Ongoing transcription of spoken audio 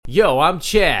Yo, I'm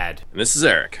Chad. And this is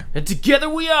Eric. And together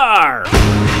we are...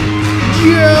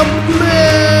 Jumpman!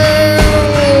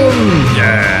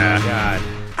 Yeah. God.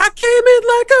 I came in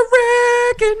like a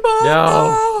wrecking ball.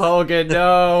 No, Hogan,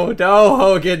 no. No,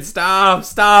 Hogan, stop.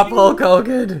 Stop, Hulk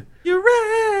Hogan. You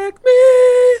wreck me.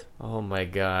 Oh, my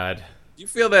God. Do you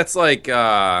feel that's like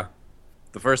the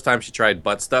first time she tried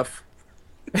butt stuff?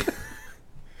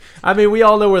 I mean, we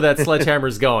all know where that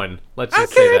sledgehammer's going. Let's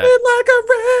just say I came that. in like a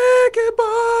wrecking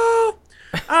ball.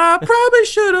 I probably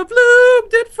should have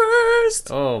lubed it first.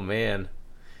 Oh, man.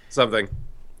 Something.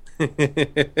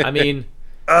 I mean...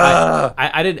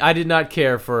 I did not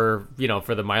care for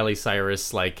the Miley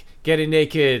Cyrus, like, getting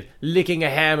naked, licking a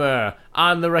hammer,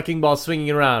 on the wrecking ball swinging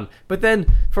around. But then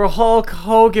for Hulk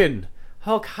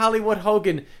Hollywood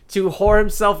Hogan, to whore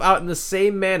himself out in the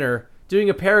same manner, doing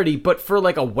a parody, but for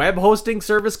like a web hosting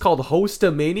service called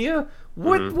Hostamania?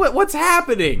 What's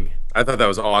happening? I thought that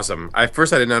was awesome. At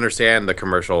first I didn't understand the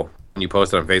commercial when you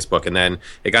posted on Facebook, and then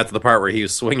it got to the part where he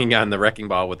was swinging on the wrecking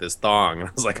ball with his thong, and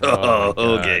I was like, oh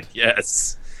Hogan,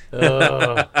 yes.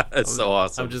 That's so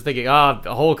awesome. I'm just thinking,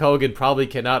 Hulk Hogan probably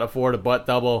cannot afford a butt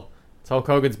double. It's Hulk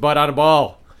Hogan's butt on a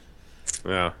ball.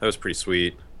 Yeah, that was pretty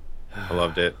sweet. I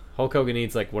loved it. Hulk Hogan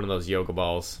needs like one of those yoga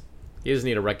balls. He doesn't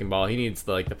need a wrecking ball. He needs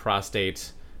the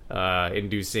prostate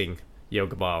inducing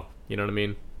yoga ball. You know what I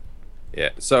mean?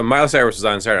 Yeah. So Miley Cyrus was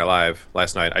on Saturday Night Live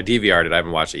last night. I DVR'd it. I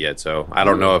haven't watched it yet, so I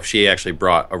don't know if she actually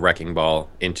brought a wrecking ball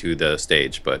into the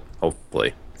stage, but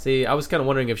hopefully. See, I was kind of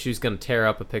wondering if she was going to tear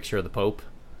up a picture of the Pope.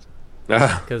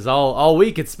 Because all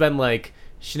week it's been like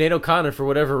Sinead O'Connor, for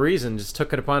whatever reason, just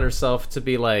took it upon herself to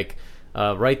be like,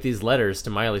 write these letters to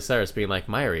Miley Cyrus being like,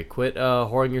 Miley, quit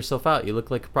whoring yourself out. You look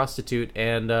like a prostitute,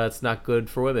 and it's not good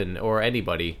for women or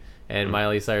anybody. And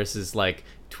Miley Cyrus is like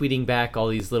tweeting back all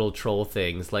these little troll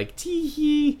things like,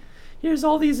 tee-hee, here's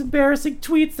all these embarrassing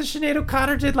tweets that Sinead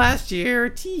O'Connor did last year.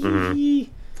 Tee-hee.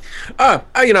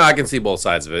 I can see both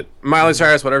sides of it. Miley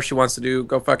Cyrus, whatever she wants to do,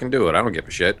 go fucking do it. I don't give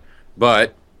a shit.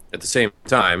 But at the same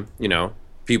time,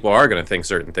 people are going to think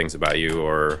certain things about you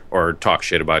or talk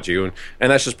shit about you,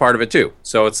 and that's just part of it too.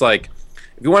 So it's like,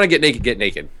 if you want to get naked, get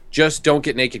naked. Just don't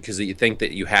get naked because you think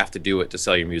that you have to do it to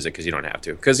sell your music, because you don't have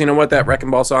to. Because you know what? That Wrecking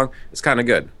Ball song is kind of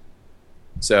good.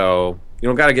 So you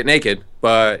don't got to get naked,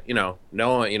 but, we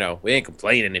ain't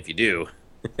complaining if you do.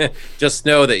 Just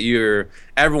know that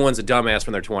everyone's a dumbass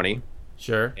when they're 20.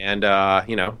 Sure. And,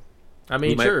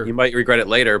 sure. You might regret it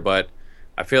later, but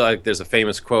I feel like there's a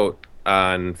famous quote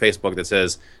on Facebook that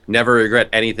says, never regret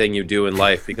anything you do in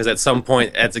life, because at some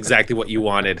point that's exactly what you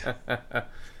wanted.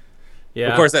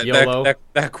 Yeah. Of course,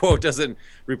 that quote doesn't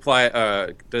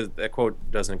that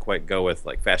quote doesn't quite go with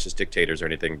like fascist dictators or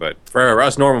anything, but for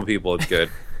us normal people, it's good.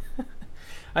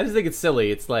 I just think it's silly.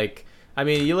 It's like, I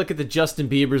mean, you look at the Justin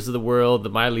Biebers of the world, the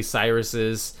Miley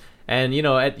Cyruses, and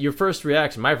at your first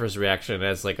reaction, my first reaction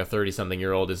as like a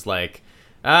 30-something-year-old is like,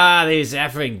 these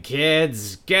effing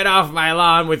kids, get off my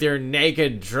lawn with your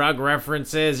naked drug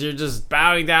references. You're just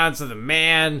bowing down to the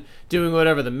man, doing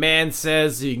whatever the man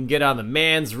says so you can get on the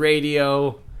man's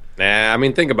radio. Nah, I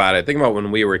mean, think about it. Think about when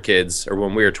we were kids, or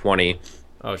when we were 20.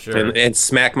 Oh, sure. And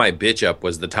Smack My Bitch Up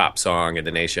was the top song in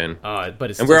the nation. But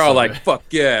it's and we're all so like, good. fuck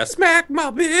yeah, smack my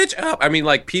bitch up. I mean,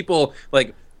 people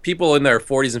in their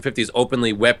 40s and 50s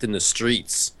openly wept in the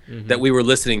streets that we were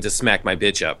listening to Smack My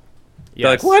Bitch Up. Yes.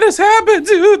 They're like, what has happened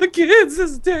to the kids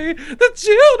this day? The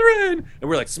children! And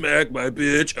we're like, smack my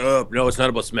bitch up. No, it's not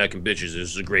about smacking bitches. This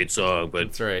is a great song, but,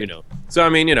 that's right. So, I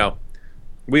mean,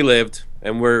 we lived,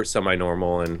 and we're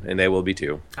semi-normal, and they will be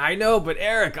too. I know, but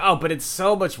Eric, but it's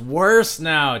so much worse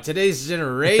now. Today's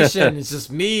generation, it's just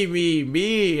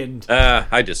me, and...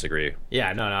 I disagree.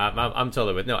 Yeah, no, I'm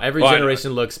totally with... No, every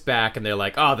generation looks back, and they're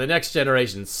like, the next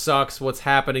generation sucks. What's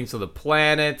happening to the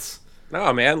planet?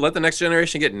 No, man, let the next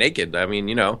generation get naked. I mean,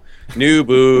 new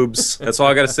boobs. That's all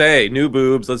I got to say. New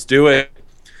boobs. Let's do it.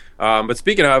 But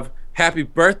speaking of, happy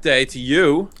birthday to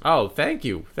you. Oh, thank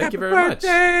you. Thank you very much.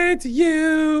 Happy birthday to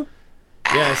you.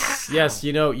 Yes.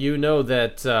 You know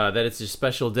that that it's a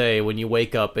special day when you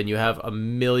wake up and you have a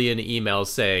million emails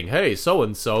saying, hey,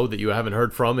 so-and-so that you haven't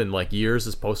heard from in like years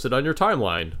is posted on your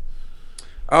timeline.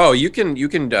 Oh, you can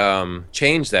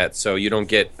change that so you don't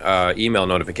get email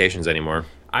notifications anymore.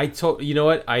 You know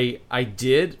what? I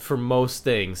did for most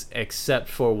things, except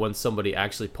for when somebody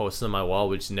actually posts on my wall,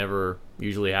 which never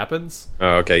usually happens.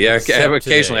 Oh, okay. Yeah, occasionally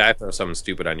today. I throw something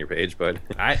stupid on your page, but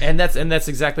and that's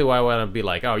exactly why I want to be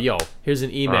like, oh, yo, here's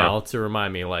an email to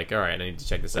remind me, like, all right, I need to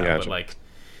check this out. Gotcha. But like,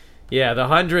 yeah, the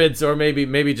hundreds or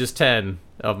maybe just 10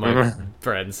 of my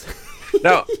friends.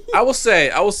 Now, I will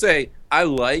say, I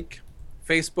like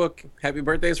Facebook happy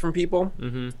birthdays from people.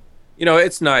 Mm-hmm.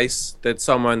 it's nice that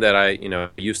someone that I,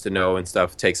 used to know and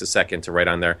stuff takes a second to write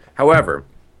on there. However,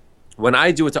 when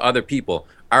I do it to other people,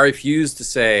 I refuse to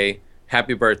say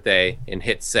happy birthday and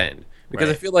hit send. Because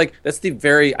I Right. feel like that's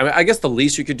I guess the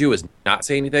least you could do is not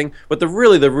say anything. But the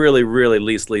really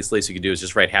least you could do is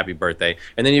just write happy birthday.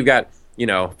 And then you've got,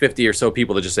 50 or so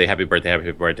people that just say happy birthday,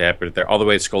 happy birthday, happy birthday, all the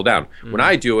way to scroll down. When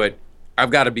I do it,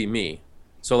 I've got to be me.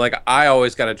 So like I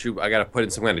always I got to put in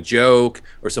some kind of joke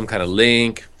or some kind of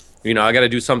link. I got to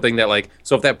do something that like,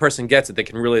 so if that person gets it, they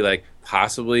can really like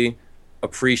possibly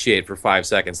appreciate for 5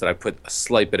 seconds that I put a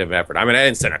slight bit of effort. I mean, I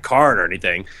didn't send a card or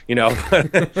anything, but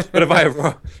if I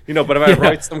Yeah.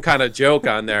 write some kind of joke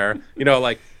on there,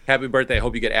 like happy birthday,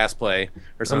 hope you get ass play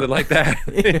or something like that.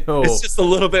 Ew. It's just a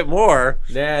little bit more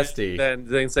Nasty.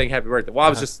 than saying happy birthday. Well,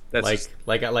 that's like just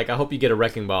like I hope you get a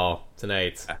wrecking ball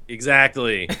tonight.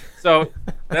 exactly. So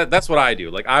that's what I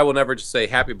do. Like I will never just say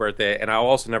happy birthday, and I'll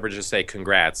also never just say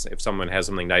congrats if someone has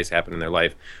something nice happen in their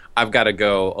life. I've got to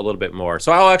go a little bit more.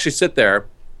 So I'll actually sit there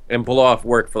and blow off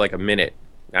work for like a minute.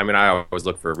 I mean, I always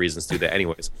look for reasons to do that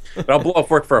anyways. But I'll blow off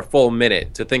work for a full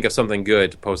minute to think of something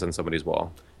good to post on somebody's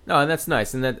wall. No, and that's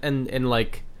nice. And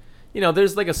like,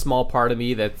 there's like a small part of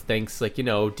me that thinks like,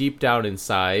 deep down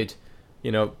inside,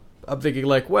 I'm thinking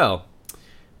like, well,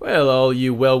 all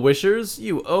you well-wishers,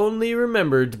 you only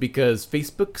remembered because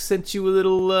Facebook sent you a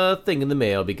little thing in the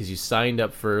mail because you signed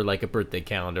up for like a birthday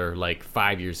calendar like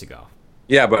 5 years ago.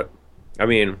 Yeah, but I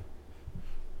mean,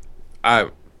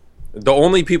 the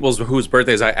only people whose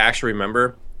birthdays I actually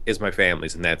remember is my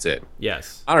family's, and that's it.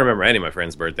 Yes. I don't remember any of my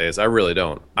friends' birthdays. I really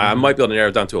don't. I might be able to narrow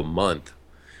it down to a month.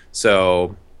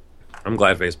 So I'm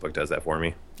glad Facebook does that for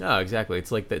me. Oh, exactly.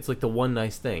 It's like the one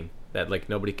nice thing that like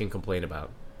nobody can complain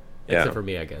about, Yeah. except for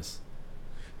me, I guess.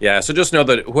 Yeah, so just know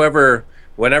that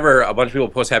whenever a bunch of people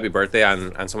post happy birthday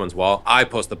on someone's wall, I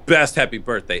post the best happy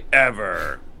birthday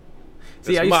ever.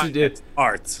 See, I used to do It's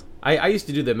art. I used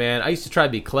to do that, man. I used to try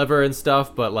to be clever and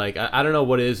stuff, but like I don't know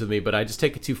what it is with me, but I just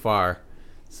take it too far.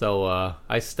 So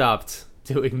I stopped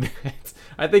doing that.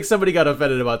 I think somebody got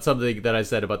offended about something that I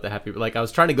said about the happy. Like I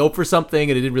was trying to go for something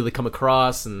and it didn't really come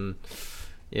across, and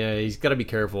yeah, he's got to be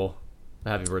careful.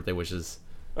 Happy birthday wishes.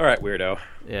 All right, weirdo.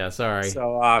 Yeah, sorry.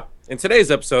 So in today's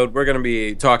episode, we're going to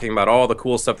be talking about all the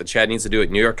cool stuff that Chad needs to do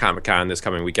at New York Comic Con this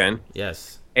coming weekend.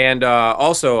 Yes. And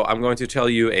also, I'm going to tell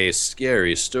you a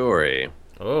scary story.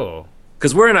 Oh.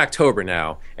 Because we're in October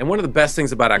now, and one of the best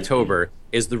things about October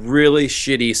is the really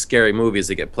shitty, scary movies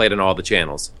that get played on all the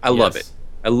channels. I love it.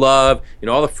 I love,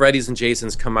 all the Freddy's and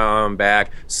Jasons come on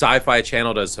back. Sci-Fi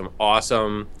Channel does some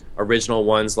awesome original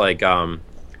ones. Like,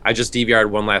 I just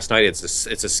DVR'd one last night. It's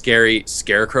a scary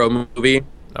Scarecrow movie.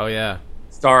 Oh yeah.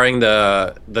 Starring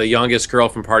the youngest girl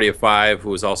from Party of Five, who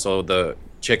was also the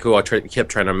chick who kept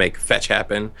trying to make fetch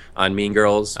happen on Mean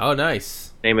Girls. Oh,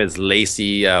 nice. Name is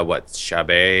Lacey,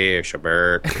 Chabert or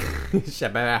Chabert.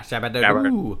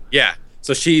 Shabba. Yeah,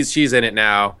 so she's in it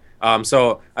now.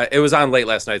 So it was on late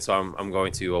last night, so I'm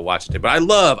going to watch it. But I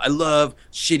love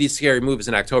shitty, scary movies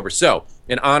in October. So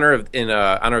in honor of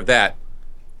that,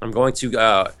 I'm going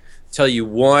to tell you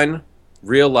one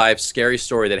real life scary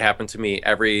story that happened to me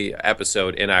every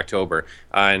episode in October,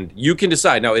 and you can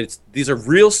decide. Now these are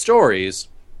real stories,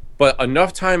 but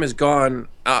enough time has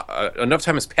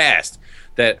passed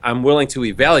that I'm willing to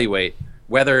evaluate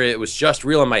whether it was just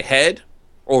real in my head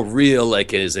or real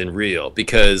like it is in real,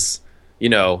 because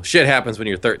shit happens when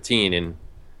you're 13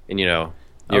 and your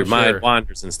mind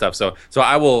wanders and stuff. So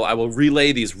I will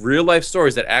relay these real life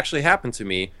stories that actually happened to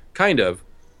me, kind of,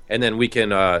 and then we can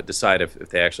decide if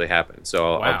they actually happen.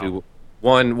 So Wow. I'll do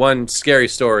one scary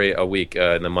story a week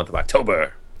in the month of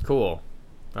October. Cool.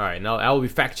 All right, now I will be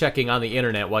fact checking on the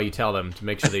internet while you tell them to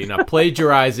make sure that you're not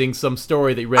plagiarizing some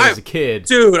story that you read as a kid.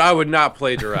 Dude, I would not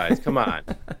plagiarize. Come on.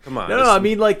 No, I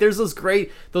mean like there's those great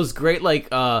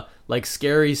like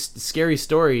scary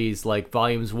stories like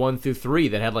volumes 1 through 3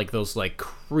 that had like those like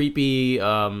creepy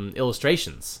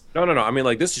illustrations. No. I mean,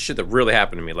 like, this is shit that really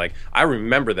happened to me. Like, I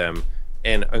remember them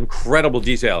in incredible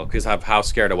detail because of how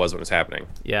scared I was when it was happening.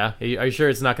 Yeah? Are you sure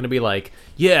it's not going to be like,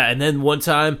 yeah, and then one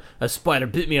time a spider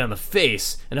bit me on the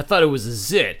face and I thought it was a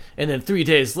zit, and then 3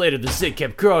 days later the zit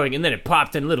kept growing and then it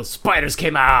popped and little spiders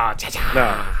came out.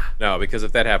 No, because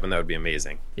if that happened, that would be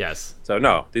amazing. Yes. So,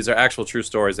 no, these are actual true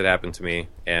stories that happened to me,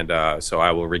 and so I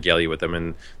will regale you with them,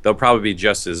 and they'll probably be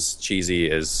just as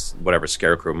cheesy as whatever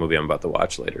Scarecrow movie I'm about to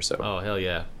watch later. So, Oh, hell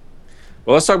yeah.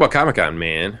 well, let's talk about Comic-Con,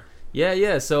 man.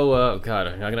 Yeah. So, God,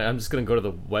 I'm just gonna go to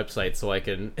the website so I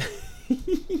can,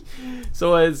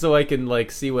 so I can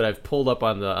like see what I've pulled up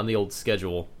on the old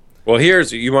schedule. Well,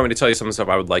 you want me to tell you some of the stuff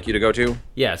I would like you to go to?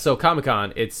 Yeah, so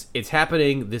Comic-Con, it's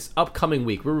happening this upcoming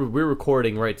week. We're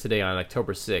recording right today on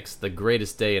October 6th, the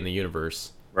greatest day in the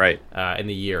universe. Right. In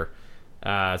the year.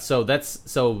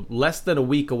 So less than a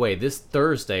week away. This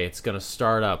Thursday it's going to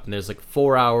start up, and there's like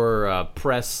 4-hour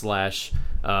press slash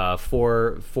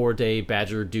 4-day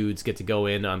Badger dudes get to go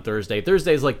in on Thursday.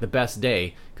 Thursday is like the best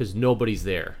day because nobody's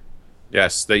there.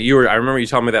 Yes, I remember you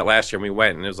telling me that last year when we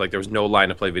went, and it was like there was no line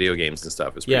to play video games and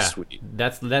stuff. It was pretty sweet.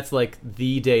 That's like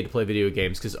the day to play video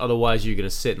games because otherwise you're gonna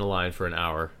sit in a line for an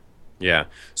hour. Yeah.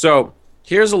 So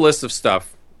here's a list of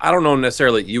stuff. I don't know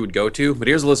necessarily that you would go to, but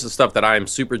here's a list of stuff that I'm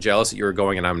super jealous that you were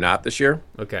going and I'm not this year.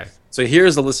 Okay. So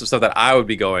here's a list of stuff that I would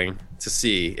be going to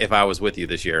see if I was with you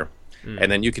this year, and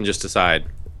then you can just decide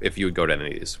if you would go to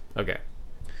any of these. Okay.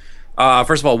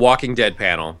 First of all, Walking Dead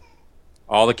panel.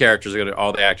 All the actors and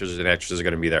actresses are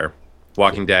gonna be there.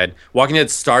 Walking Dead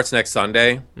starts next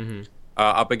Sunday,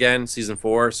 up again, season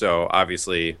 4. So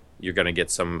obviously you're gonna get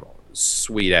some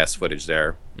sweet ass footage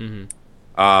there.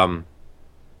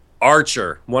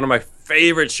 Archer, one of my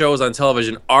favorite shows on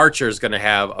television. Archer is gonna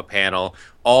have a panel.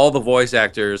 All the voice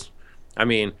actors. I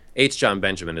mean, H. John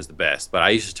Benjamin is the best, but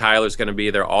Aisha Tyler's gonna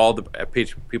be there. All the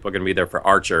people are gonna be there for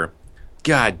Archer.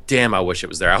 God damn, I wish it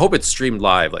was there. I hope it's streamed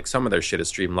live. Like some of their shit is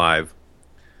streamed live.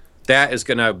 That is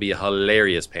going to be a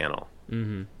hilarious panel.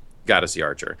 Got to see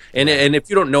Archer. And if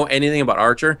you don't know anything about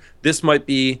Archer, this might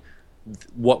be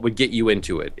what would get you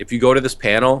into it. If you go to this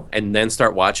panel and then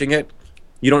start watching it,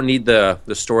 you don't need the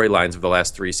storylines of the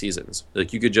last 3 seasons.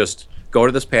 Like you could just go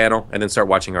to this panel and then start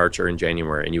watching Archer in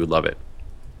January, and you would love it.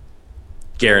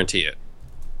 Guarantee it.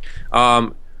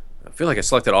 I feel like I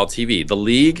selected all TV. The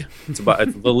League.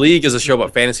 The League is a show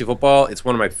about fantasy football. It's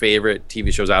one of my favorite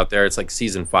TV shows out there. It's like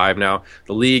season 5 now.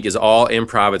 The League is all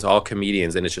improv. It's all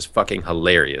comedians, and it's just fucking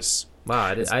hilarious.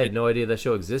 Wow, I had no idea that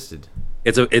show existed.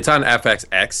 It's on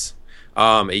FXX.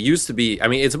 It used to be. I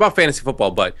mean, it's about fantasy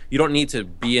football, but you don't need to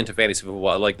be into fantasy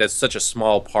football. Like that's such a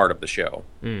small part of the show.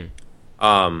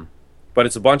 But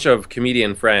it's a bunch of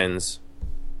comedian friends.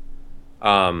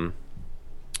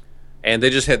 And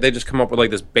they just come up with like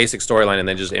this basic storyline and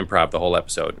then just improv the whole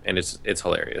episode, and it's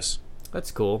hilarious. That's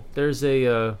cool. There's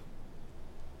a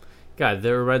God,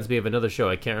 that reminds me of another show.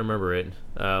 I can't remember it.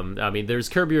 I mean, there's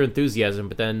Curb Your Enthusiasm,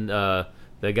 but then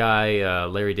the guy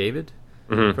Larry David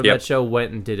from that show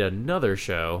went and did another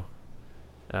show.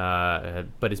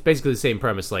 But it's basically the same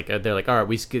premise. Like they're like, all right,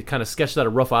 we kind of sketched out a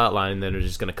rough outline, and then they're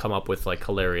just going to come up with like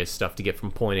hilarious stuff to get from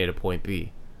point A to point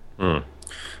B.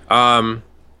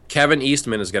 Kevin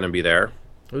Eastman is going to be there.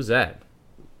 Who's that?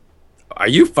 Are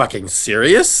you fucking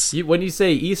serious? When you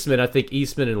say Eastman, I think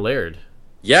Eastman and Laird.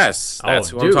 Yes,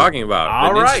 that's who I'm talking about.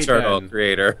 All the Ninja right, Turtle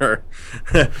creator.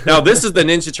 Now, this is the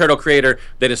Ninja Turtle creator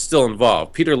that is still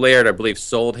involved. Peter Laird, I believe,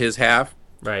 sold his half,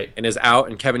 right, and is out.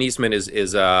 And Kevin Eastman is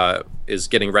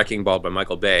getting wrecking balled by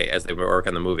Michael Bay as they work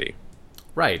on the movie.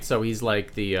 Right. So he's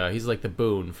like the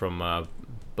Boone from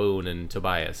Boone and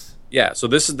Tobias. Yeah. So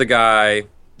this is the guy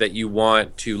that you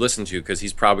want to listen to because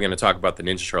he's probably going to talk about the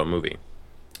Ninja Turtle movie.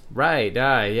 Right.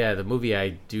 Yeah, the movie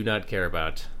I do not care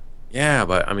about. Yeah,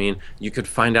 but I mean, you could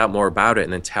find out more about it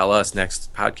and then tell us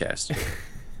next podcast.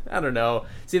 I don't know.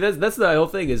 See, that's the whole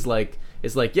thing. Is like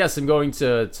yes, I'm going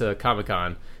to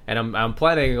Comic-Con, and I'm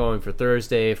planning on going for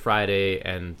Thursday, Friday,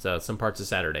 and some parts of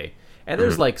Saturday. And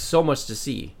there's like so much to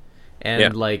see,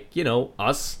 and like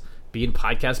us being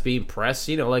podcast, being press,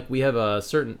 like we have a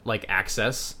certain like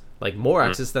access. Like more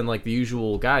access than like the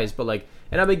usual guys, but like,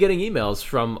 and I've been getting emails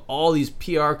from all these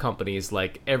PR companies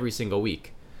like every single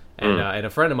week, and and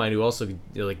a friend of mine who also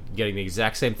like getting the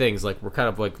exact same things. Like we're kind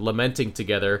of like lamenting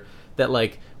together that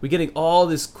like we're getting all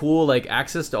this cool like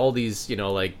access to all these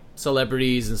like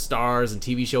celebrities and stars and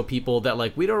TV show people that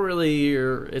like we don't really.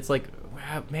 It's like,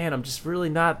 man, I'm just really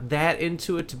not that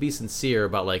into it to be sincere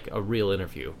about like a real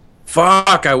interview.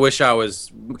 Fuck! I wish I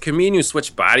was. Can me and you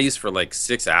switch bodies for like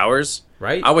 6 hours?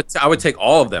 Right? I would take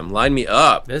all of them. Line me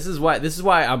up. This is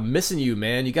why I'm missing you,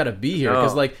 man. You got to be here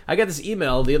because like I got this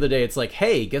email the other day. It's like,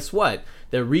 hey, guess what?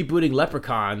 They're rebooting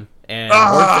Leprechaun, and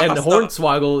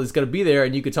Hornswoggle is gonna be there,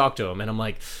 and you could talk to him. And I'm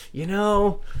like,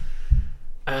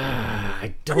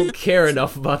 I don't care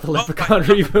enough about the Leprechaun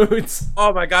reboots.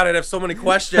 Oh my god, I'd have so many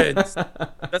questions.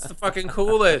 That's the fucking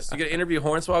coolest. You get to interview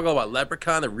Hornswoggle about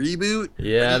Leprechaun, the reboot.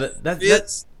 Yeah,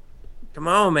 that's. Come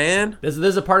on, man.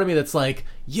 There's a part of me that's like,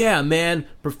 yeah, man,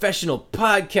 professional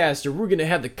podcaster. We're gonna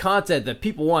have the content that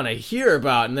people want to hear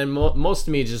about, and then most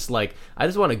of me just like, I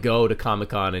just want to go to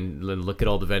Comic-Con and look at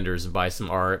all the vendors and buy some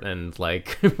art and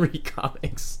like read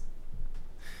comics.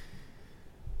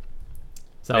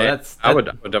 So I would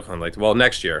definitely like to. Well,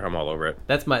 next year I'm all over it.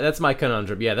 That's my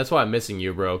conundrum. Yeah, that's why I'm missing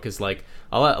you, bro. Because like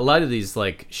a lot of these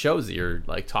like shows that you're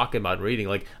like talking about and reading,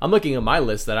 like I'm looking at my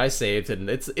list that I saved, and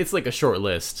it's like a short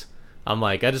list. I'm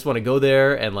like, I just want to go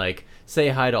there and like say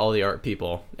hi to all the art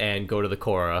people and go to the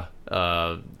Korra,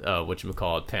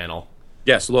 whatchamacallit, panel.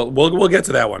 Yes, we'll get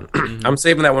to that one. I'm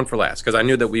saving that one for last because I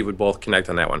knew that we would both connect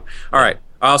on that one. All right,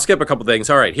 I'll skip a couple things.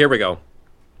 All right, here we go.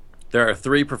 There are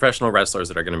 3 professional wrestlers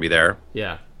that are going to be there.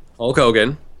 Yeah. Hulk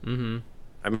Hogan. Mm-hmm.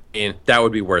 I mean, that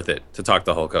would be worth it to talk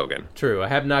to Hulk Hogan. True. I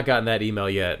have not gotten that email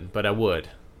yet, but I would.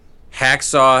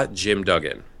 Hacksaw Jim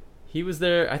Duggan. He was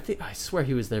there. I swear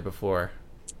he was there before.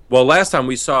 Well, last time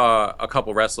we saw a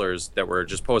couple wrestlers that were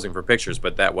just posing for pictures,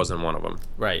 but that wasn't one of them.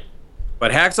 Right.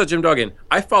 But Hacksaw Jim Duggan,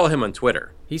 I follow him on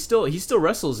Twitter. He still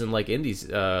wrestles in like indies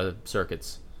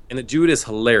circuits. And the dude is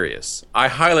hilarious. I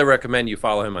highly recommend you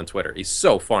follow him on Twitter. He's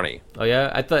so funny. Oh yeah,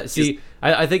 I thought. See,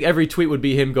 I think every tweet would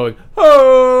be him going,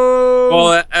 "Oh."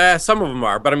 Well, some of them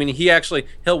are, but I mean,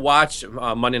 he'll watch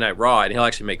Monday Night Raw and he'll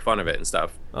actually make fun of it and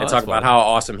stuff, and talk about how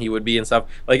awesome he would be and stuff.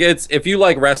 Like if you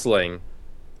like wrestling,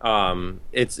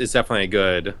 it's definitely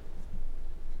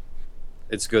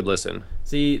it's a good listen.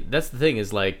 See, that's the thing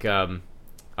is like, I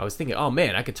was thinking, oh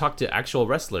man, I could talk to actual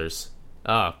wrestlers.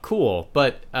 Cool.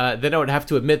 But then I would have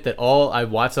to admit that all I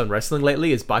watch on wrestling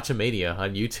lately is Botchamania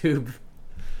on YouTube.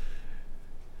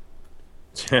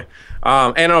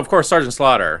 And of course, Sergeant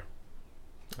Slaughter.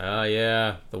 Oh,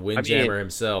 yeah. The Windjammer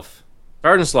himself.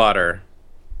 Sergeant Slaughter,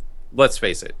 let's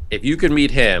face it. If you could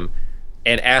meet him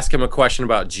and ask him a question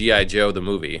about G.I. Joe, the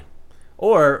movie.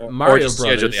 Or Mario just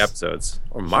Brothers. G.I. Joe, the episodes.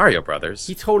 Or Mario Brothers.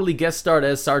 He totally guest starred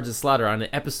as Sergeant Slaughter on an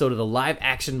episode of the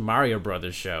live-action Mario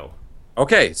Brothers show.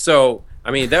 Okay, so... I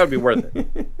mean, that would be worth it.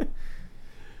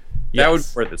 Yes. That would be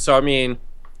worth it. So, I mean,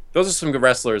 those are some good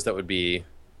wrestlers that would be,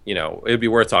 it would be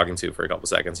worth talking to for a couple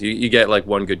seconds. You get, like,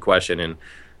 one good question, and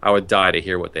I would die to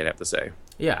hear what they'd have to say.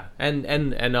 Yeah, and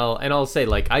I'll say,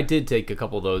 like, I did take a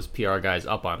couple of those PR guys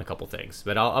up on a couple things,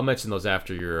 but I'll mention those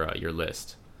after your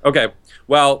list. Okay.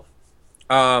 Well,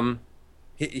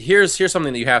 here's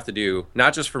something that you have to do,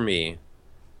 not just for me,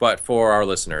 but for our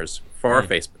listeners, for our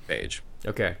Facebook page.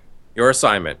 Okay. Your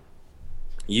assignment.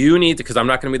 You need to, because I'm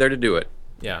not going to be there to do it.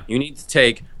 Yeah. You need to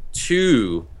take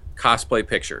 2 cosplay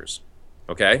pictures.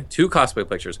 Okay? 2 cosplay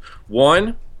pictures.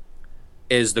 One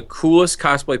is the coolest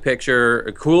cosplay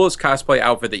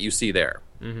outfit that you see there.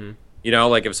 Mm-hmm.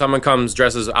 Like if someone comes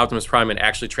dressed as Optimus Prime and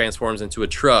actually transforms into a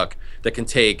truck that can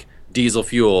take diesel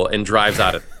fuel and drives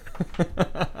out of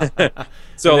it.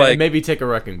 So like maybe take a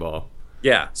wrecking ball.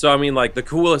 Yeah, so I mean, like the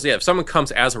coolest. Yeah, if someone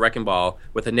comes as a wrecking ball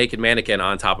with a naked mannequin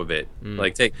on top of it,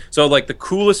 like the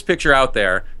coolest picture out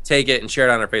there, take it and share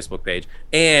it on our Facebook page,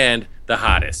 and the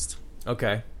hottest.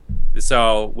 Okay.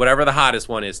 So whatever the hottest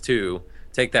one is too,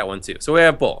 take that one too. So we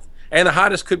have both, and the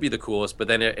hottest could be the coolest, but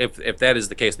then if that is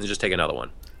the case, then just take another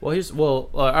one. Well,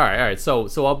 all right. So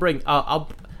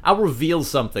I'll reveal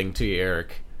something to you,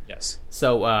 Eric. Yes.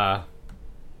 So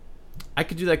I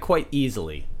could do that quite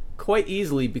easily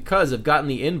because I've gotten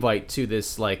the invite to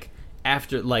this it's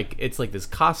like this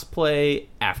cosplay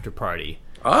after party.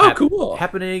 Oh, cool.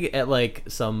 Happening at like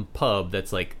some pub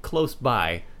that's like close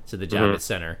by to the Javits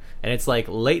Center, and it's like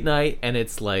late night, and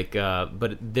it's like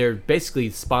but they're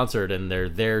basically sponsored and they're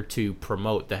there to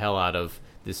promote the hell out of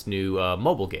this new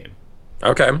mobile game.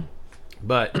 Okay.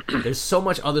 But there's so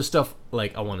much other stuff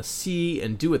like I want to see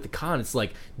and do at the con. It's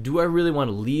like, do I really want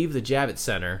to leave the Javits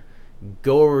Center,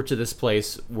 go over to this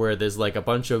place where there's like a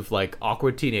bunch of like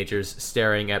awkward teenagers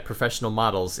staring at professional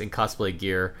models in cosplay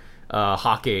gear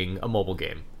hawking a mobile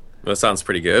game? That sounds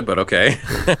pretty good, but okay.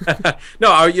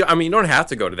 No, I mean, you don't have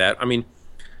to go to that. I mean,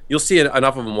 you'll see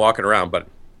enough of them walking around, but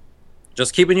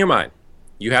just keep in your mind,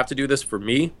 you have to do this for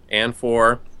me and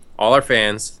for all our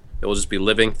fans that will just be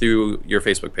living through your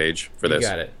Facebook page for this. You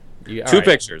got it. 2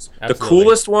 pictures. Absolutely. The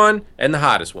coolest one and the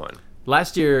hottest one.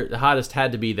 Last year, the hottest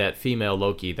had to be that female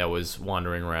Loki that was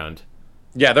wandering around.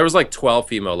 Yeah, there was like 12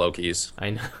 female Lokis. I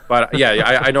know. But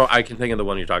yeah, I know. I can think of the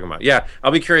one you're talking about. Yeah,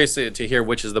 I'll be curious to hear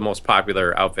which is the most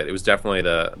popular outfit. It was definitely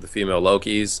the female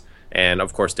Lokis, and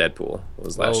of course Deadpool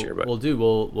was last year. But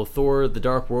well, Thor: The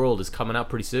Dark World is coming out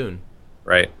pretty soon.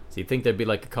 Right. So you think there'd be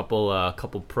like a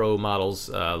couple pro models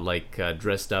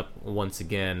dressed up once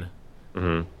again?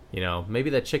 Mm-hmm. Maybe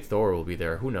that chick Thor will be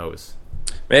there. Who knows?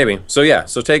 Maybe. So yeah.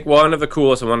 So take one of the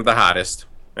coolest and one of the hottest,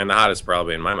 and the hottest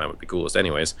probably in my mind would be coolest,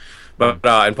 anyways. But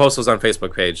and post those on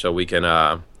Facebook page so we can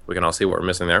all see what we're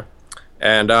missing there.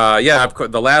 And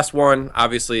the last one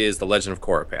obviously is the Legend of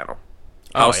Korra panel.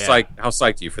 How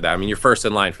psyched are you for that? I mean, you're first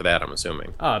in line for that, I'm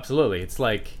assuming. Oh, absolutely. It's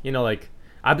like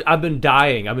I've been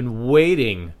dying. I've been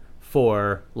waiting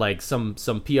for like some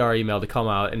PR email to come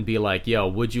out and be like, "Yo,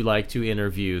 would you like to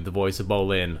interview the voice of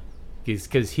Bolin?"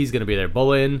 Because he's gonna be there.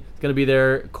 Bolin is gonna be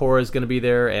there. Korra's gonna be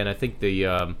there, and I think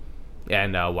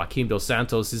Joaquim Dos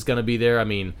Santos is gonna be there. I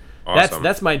mean, awesome.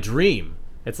 that's my dream.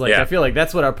 It's like I feel like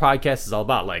that's what our podcast is all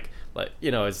about. Like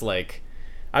it's like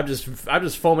I'm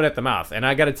just foaming at the mouth, and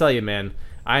I got to tell you, man,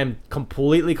 I am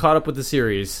completely caught up with the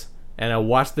series, and I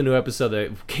watched the new episode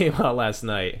that came out last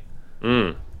night.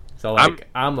 So like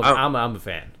I'm a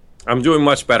fan. I'm doing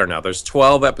much better now. There's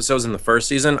 12 episodes in the first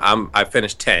season. I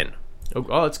finished 10.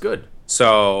 Oh, that's good.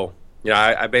 So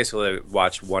I basically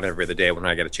watch one every other day when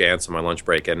I get a chance on my lunch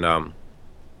break, and I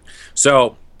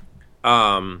got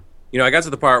to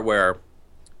the part where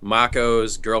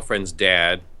Mako's girlfriend's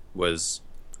dad was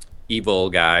evil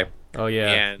guy. Oh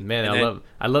yeah,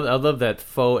 I love that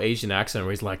faux Asian accent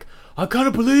where he's like, "I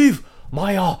can't believe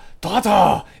my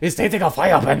daughter is dating a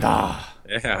firebender."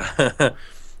 Yeah.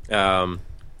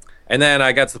 And then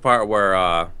I got to the part where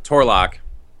Torlok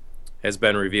has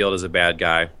been revealed as a bad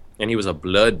guy, and he was a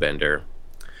bloodbender.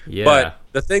 Yeah. But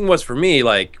the thing was, for me,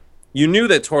 like, you knew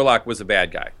that Torlok was a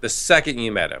bad guy the second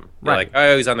you met him. You're like,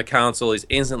 oh, he's on the council, he's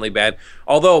instantly bad.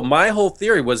 Although my whole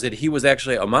theory was that he was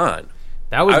actually Amon.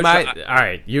 That was all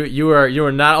right. You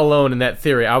were not alone in that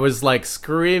theory. I was like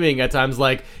screaming at times,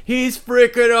 like, he's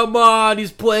freaking Amon.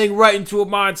 He's playing right into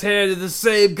Amon's hand. It's the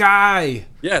same guy.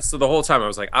 Yeah. So the whole time I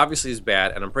was like, obviously he's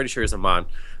bad, and I'm pretty sure he's Amon.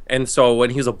 And so when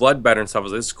he was a bloodbender and stuff, I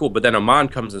was like, this is cool. But then Amon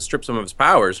comes and strips him of his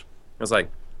powers. I was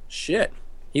like, shit.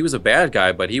 He was a bad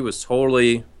guy, but he was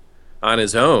totally on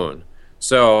his own.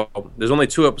 So there's only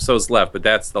 2 episodes left, but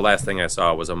that's the last thing I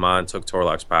saw was Amon took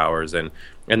Torlok's powers, and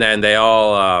then they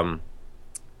all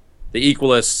the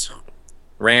Equalists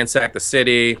ransacked the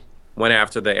city, went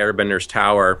after the Airbender's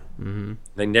tower. Mm-hmm.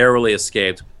 They narrowly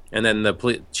escaped, and then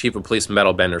the chief of police,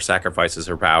 Metalbender, sacrifices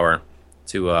her power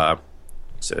to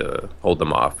hold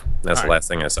them off. That's the last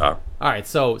thing I saw. All right,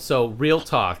 so real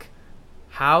talk,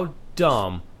 how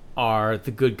dumb are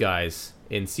the good guys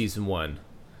in season 1?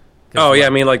 Oh yeah, I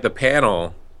mean, like the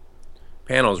panel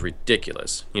is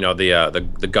ridiculous.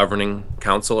 The governing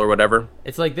council or whatever.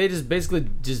 It's like they just basically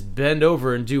just bend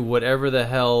over and do whatever the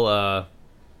hell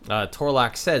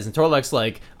Torlok says, and Torlok's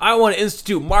like, I want to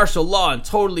institute martial law and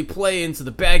totally play into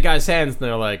the bad guys' hands, and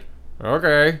they're like,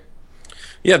 okay.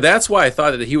 Yeah, that's why I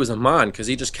thought that he was Amon, because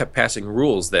he just kept passing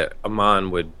rules that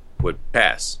Amon would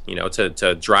pass,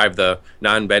 to drive the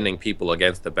non-bending people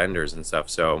against the benders and stuff.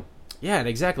 So yeah,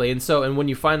 exactly. And when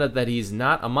you find out that he's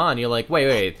not Amon, you're like,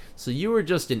 wait, so you were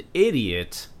just an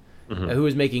idiot who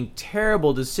was making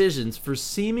terrible decisions for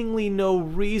seemingly no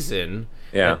reason,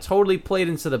 and totally played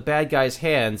into the bad guy's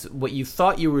hands what you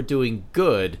thought you were doing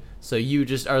good, so you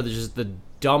just are just the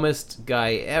dumbest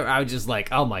guy ever. I was just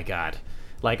like, oh my god.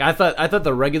 Like, I thought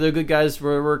the regular good guys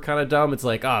were kind of dumb. It's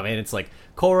like, oh man, it's like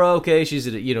Korra, okay, she's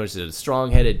a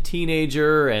strong-headed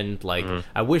teenager, and like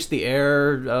I wish the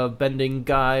air bending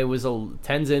guy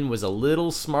Tenzin was a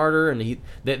little smarter, and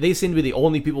they seem to be the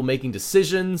only people making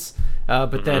decisions.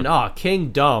 But then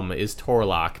King Dumb is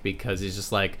Torlok, because he's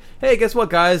just like, hey, guess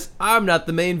what, guys? I'm not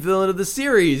the main villain of the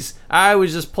series. I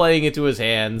was just playing into his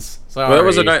hands. Sorry. Well,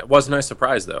 it was a nice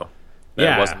surprise though.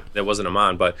 That wasn't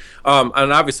Amon, but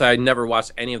and obviously I never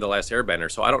watched any of The Last Airbender,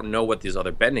 so I don't know what these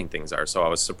other bending things are. So I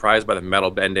was surprised by the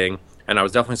metal bending, and I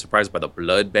was definitely surprised by the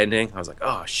blood bending. I was like,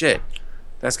 oh shit,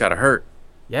 that's gotta hurt.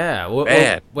 Yeah, well,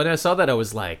 when I saw that, I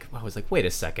was like, wait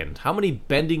a second, how many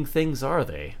bending things are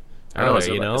they? I don't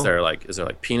know. Is there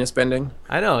like penis bending?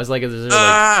 I know. It's like, is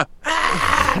there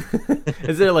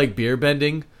is there like beer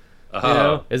bending?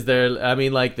 Is there? I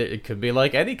mean, like it could be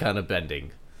like any kind of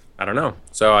bending. I don't know.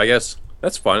 So I guess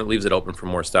that's fun. It leaves it open for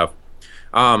more stuff.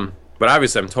 But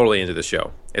obviously, I'm totally into the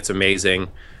show. It's amazing,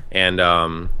 and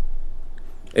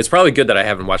it's probably good that I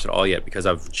haven't watched it all yet, because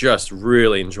I've just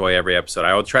really enjoy every episode.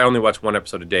 I will try to only watch one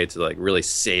episode a day to like really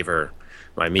savor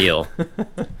my meal,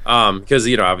 because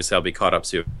obviously I'll be caught up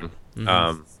soon.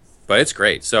 But it's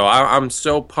great. So I'm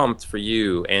so pumped for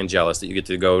you and jealous that you get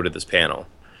to go to this panel.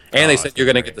 And they said you're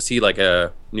going to get to see like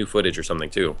a new footage or something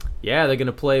too. Yeah, they're going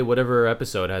to play whatever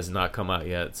episode has not come out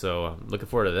yet. So I'm looking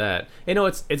forward to that.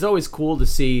 It's always cool to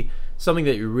see something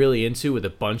that you're really into with a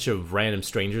bunch of random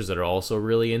strangers that are also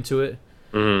really into it.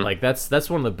 Mm-hmm. Like that's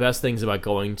one of the best things about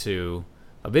going to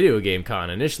a video game con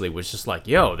initially, was just like,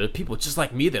 yo, there are people just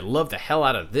like me that love the hell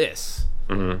out of this.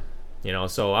 Mm-hmm.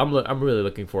 So I'm really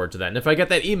looking forward to that. And if I get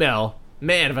that email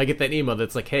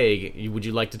that's like, hey, would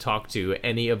you like to talk to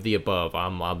any of the above,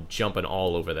 I'm jumping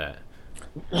all over that.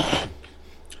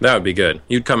 That would be good.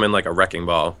 You'd come in like a wrecking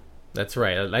ball. That's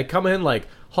right. I come in like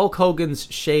Hulk Hogan's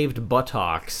shaved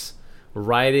buttocks,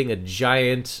 riding a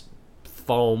giant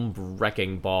foam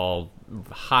wrecking ball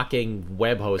hawking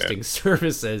web hosting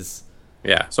services.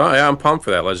 Yeah, so I'm pumped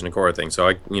for that Legend of Korra thing.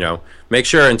 So make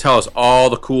sure and tell us all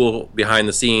the cool behind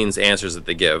the scenes answers that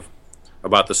they give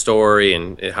about the story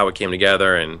and how it came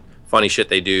together and funny shit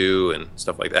they do and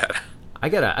stuff like that. I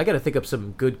gotta think up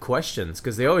some good questions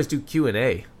because they always do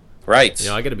Q&A. Right.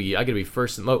 I gotta be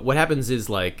first. And what happens is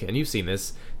like, and you've seen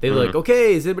this. They're like,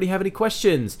 okay, does anybody have any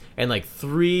questions? And like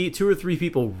two or three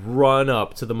people run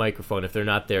up to the microphone if they're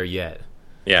not there yet.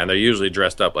 Yeah, and they're usually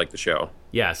dressed up like the show.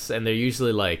 Yes, and they're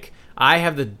usually like, I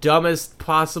have the dumbest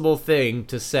possible thing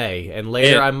to say, and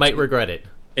later I might regret it.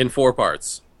 In 4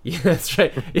 parts. Yeah, that's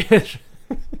right. Yeah.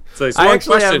 So it's one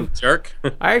question, jerk.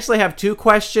 I actually have 2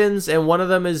 questions, and one of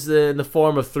them is in the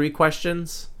form of 3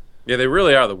 questions. Yeah, they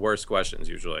really are the worst questions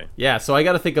usually. Yeah, so I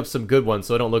got to think up some good ones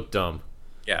so I don't look dumb.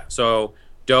 Yeah, so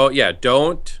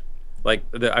don't like.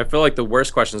 I feel like the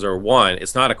worst questions are, one,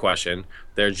 it's not a question;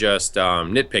 they're just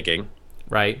nitpicking.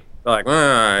 Right. They're like,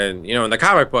 in the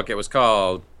comic book it was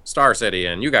called Star City,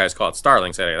 and you guys call it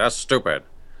Starling City. That's stupid.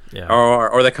 Yeah.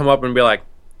 Or they come up and be like,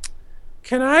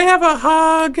 "Can I have a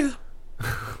hug?"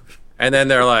 And then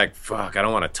they're like, "Fuck, I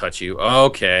don't want to touch you."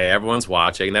 Okay, everyone's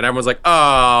watching. And then everyone's like,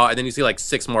 "Oh," and then you see like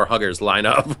 6 more huggers line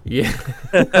up. Yeah.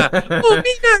 Oh,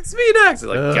 me next. It's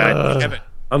like, God damn it.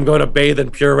 I'm going to bathe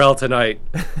in Purell tonight.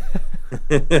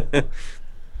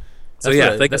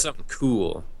 Think of something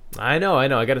cool. I know.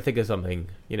 I got to think of something.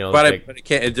 But it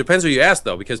can't. It depends who you ask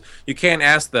though, because you can't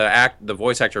ask the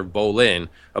voice actor of Bolin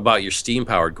about your steam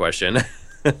powered question.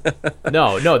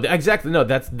 No, exactly. No,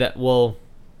 that's that. Well,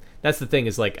 that's the thing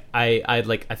is like I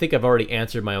think I've already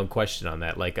answered my own question on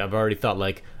that. Like I've already thought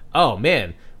like, oh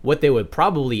man, what they would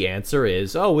probably answer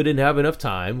is, oh, we didn't have enough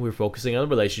time. We're focusing on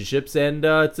relationships, and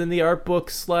it's in the art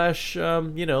book / like a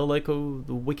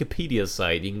Wikipedia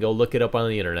site. You can go look it up on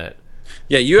the internet.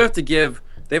 Yeah, you have to give.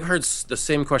 They've heard the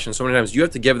same question so many times. You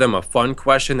have to give them a fun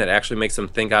question that actually makes them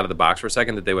think out of the box for a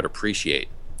second that they would appreciate.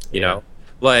 You know,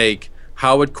 like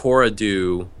how would Korra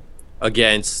do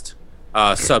against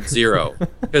Sub-Zero?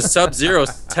 Because Sub-Zero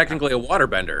is technically a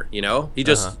waterbender. He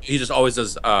just always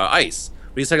does ice.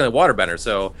 But he's technically a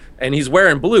waterbender, and he's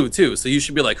wearing blue too. So you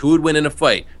should be like, who would win in a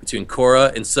fight between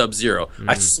Korra and Sub-Zero?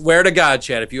 I swear to God,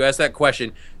 Chad, if you ask that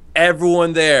question,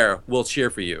 everyone there will cheer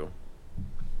for you.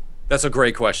 That's a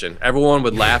great question. Everyone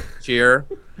would laugh, cheer,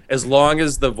 as long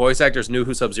as the voice actors knew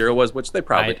who Sub-Zero was, which they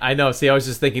probably. I know. See, I was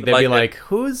just thinking they'd be like,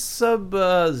 "Who's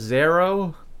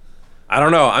Sub-Zero?" I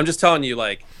don't know. I'm just telling you,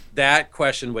 like, that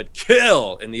question would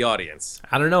kill in the audience.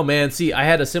 I don't know, man. See, I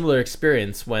had a similar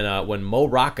experience when Mo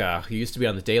Rocca, who used to be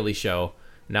on The Daily Show,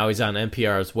 now he's on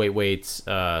NPR's Wait,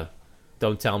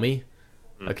 Don't Tell Me,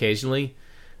 occasionally.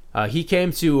 He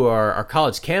came to our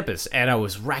college campus, and I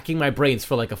was racking my brains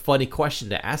for like a funny question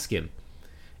to ask him.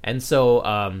 And so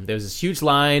there was this huge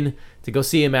line to go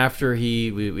see him after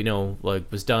he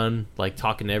was done like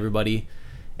talking to everybody.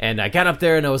 And I got up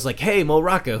there and I was like, "Hey, Mo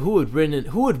Rocca, who would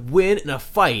win in a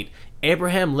fight,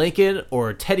 Abraham Lincoln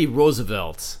or Teddy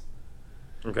Roosevelt?"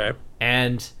 Okay.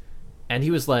 And he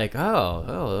was like,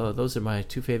 "Oh, those are my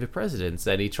 2 favorite presidents."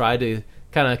 And he tried to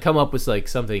kind of come up with like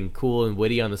something cool and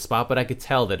witty on the spot, but I could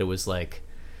tell that it was like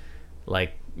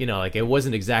it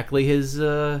wasn't exactly his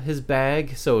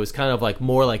bag. So it was kind of like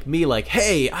more like me, like,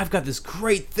 "Hey, I've got this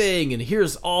great thing, and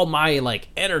here's all my like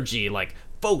energy, like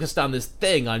focused on this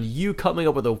thing, on you coming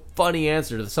up with a funny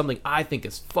answer to something I think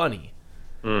is funny."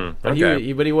 But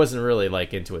he wasn't really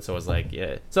like into it. So I was like,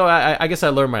 yeah. So I guess I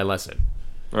learned my lesson.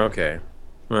 Okay.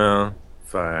 Well,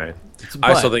 fine.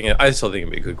 I still think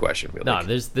it'd be a good question. No, like,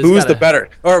 there's who's the better,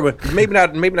 or maybe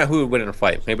not who would win in a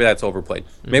fight. Maybe that's overplayed.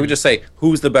 Maybe just say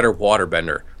who's the better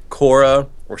waterbender, Korra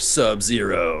or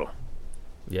Sub-Zero.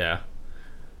 Yeah,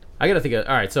 I gotta think of.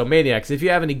 All right, so Maniacs, if you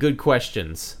have any good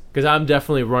questions, because I'm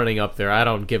definitely running up there. I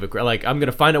don't give a like. I'm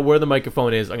gonna find out where the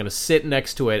microphone is. I'm gonna sit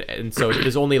next to it, and so if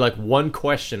there's only like one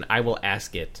question, I will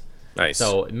ask it. Nice.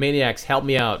 So Maniacs, help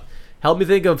me out. Help me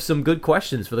think of some good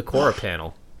questions for the Korra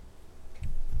panel.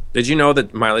 Did you know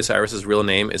that Miley Cyrus's real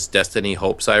name is Destiny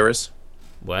Hope Cyrus?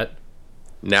 What?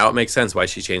 Now it makes sense why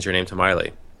she changed her name to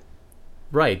Miley.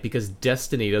 Right, because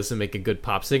Destiny doesn't make a good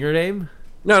pop singer name?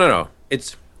 No.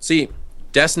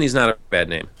 Destiny's not a bad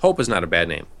name. Hope is not a bad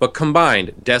name. But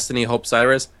combined, Destiny Hope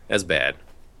Cyrus is bad.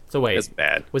 So wait. That's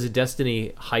bad. Was it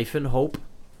Destiny -Hope?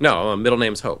 No, middle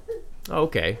name's Hope. Oh,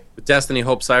 okay. But Destiny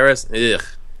Hope Cyrus? Ugh.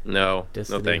 No.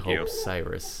 Destiny no, thank Hope you.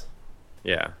 Cyrus.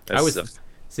 Yeah. I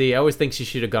always think she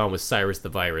should have gone with Cyrus the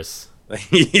Virus.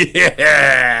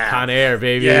 Yeah. Con Air,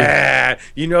 baby. Yeah.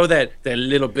 You know that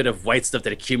little bit of white stuff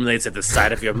that accumulates at the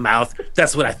side of your mouth?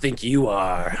 That's what I think you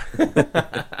are.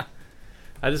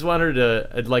 I just want her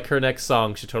to like her next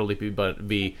song should totally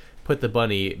be put the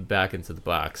bunny back into the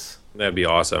box. That'd be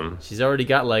awesome. She's already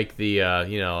got like the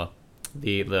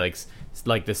the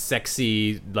like the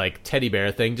sexy like teddy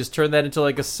bear thing. Just turn that into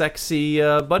like a sexy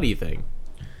bunny thing.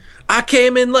 I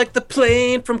came in like the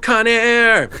plane from Con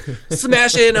Air,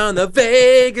 smashing on the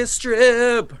Vegas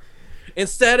Strip.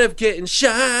 Instead of getting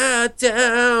shot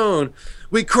down,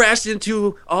 we crashed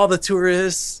into all the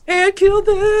tourists and killed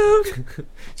them.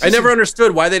 I never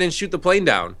understood why they didn't shoot the plane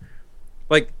down.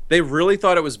 Like, they really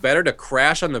thought it was better to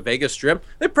crash on the Vegas Strip?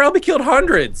 They probably killed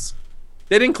hundreds.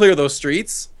 They didn't clear those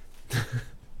streets.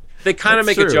 They kind of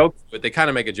make a joke to it. They kind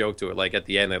of make a joke to it, like at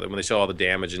the end, like, when they show all the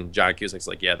damage, and John Cusack's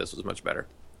like, yeah, this was much better.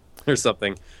 Or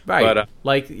something. Right. But,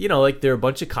 like, you know, like they're a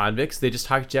bunch of convicts. They just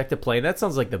hijacked a plane. That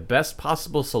sounds like the best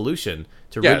possible solution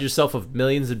to rid yourself of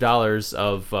millions of dollars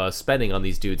of spending on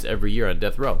these dudes every year on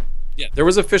death row. Yeah, there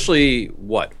was officially,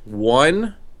 what,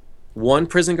 one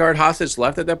prison guard hostage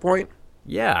left at that point?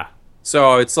 Yeah.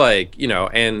 So it's like, you know,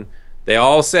 and they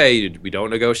all say, we don't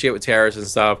negotiate with terrorists and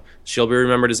stuff. She'll be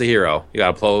remembered as a hero. You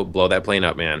gotta blow that plane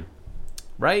up, man.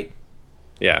 Right?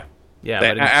 Yeah. Yeah.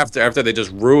 After they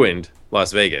just ruined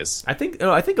Las Vegas. I think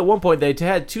at one point they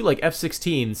had two like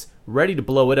F-16s ready to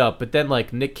blow it up, but then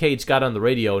like Nick Cage got on the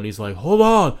radio and he's like, hold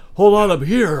on, I'm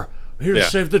here to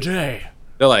save the day.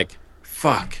 They're like,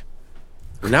 fuck.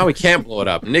 Now we can't blow it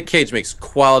up. Nick Cage makes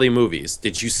quality movies.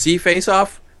 Did you see Face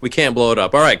Off? We can't blow it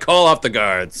up. All right, call off the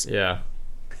guards. Yeah.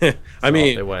 I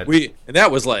mean, and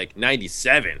that was like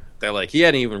 97. They're like, he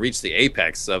hadn't even reached the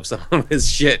apex of some of his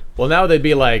shit. Well, now they'd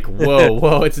be like,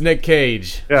 whoa, it's Nick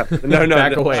Cage. Yeah, no,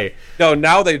 back away. No,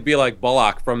 now they'd be like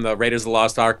Bullock from the Raiders of the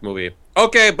Lost Ark movie.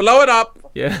 Okay, blow it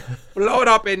up. Yeah, blow it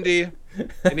up, Indy.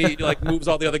 And he like moves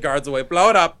all the other guards away.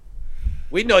 Blow it up.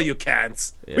 We know you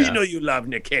can't. Yeah. We know you love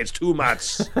Nick Cage too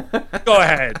much. Go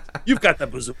ahead. You've got the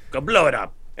bazooka. Blow it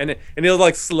up. And he'll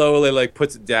like slowly like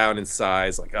puts it down in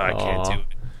size. Like, oh, I can't do it.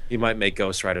 He might make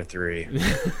Ghost Rider 3.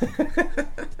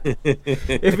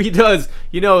 If he does,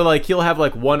 you know, like he'll have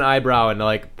like one eyebrow and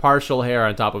like partial hair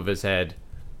on top of his head.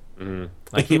 Mm-hmm.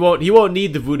 Like he won't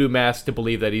need the voodoo mask to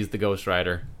believe that he's the Ghost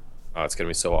Rider. Oh, it's gonna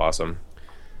be so awesome.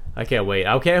 I can't wait.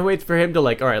 I can't wait for him to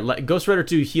like. All right, Ghost Rider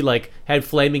 2. He like had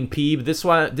flaming pee. But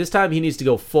this time he needs to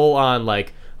go full on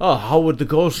like. Oh, how would the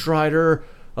Ghost Rider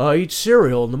eat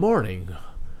cereal in the morning?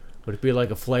 Would it be like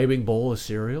a flaming bowl of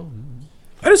cereal?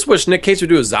 I just wish Nick Cage would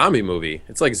do a zombie movie.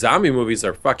 It's like zombie movies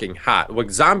are fucking hot.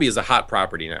 Like, zombie is a hot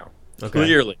property now.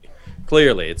 Okay.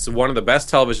 Clearly. It's one of the best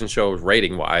television shows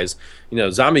rating-wise. You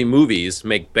know, zombie movies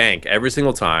make bank every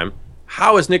single time.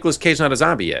 How is Nicolas Cage not a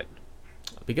zombie yet?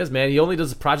 Because, man, he only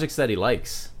does the projects that he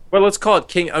likes. Well, let's call it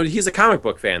King. I mean, he's a comic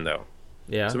book fan, though.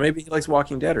 Yeah. So maybe he likes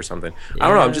Walking Dead or something. Yeah. I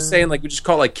don't know. I'm just saying, like, we just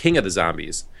call it, like, King of the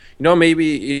Zombies. You know, maybe,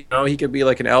 you know, he could be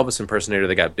like an Elvis impersonator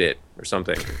that got bit or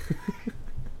something.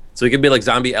 So he could be like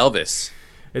Zombie Elvis.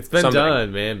 It's been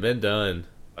done, man. Been done.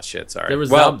 Oh, shit, sorry.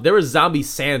 There was Zombie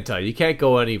Santa. You can't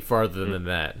go any farther than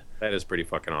that. That is pretty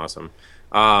fucking awesome.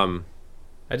 I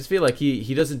just feel like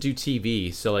he doesn't do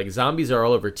TV. So, like, zombies are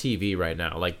all over TV right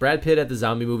now. Like, Brad Pitt had the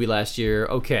zombie movie last year.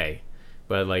 Okay.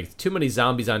 But, like, too many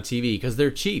zombies on TV because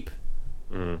they're cheap.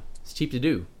 Mm. It's cheap to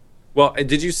do. Well,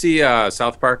 did you see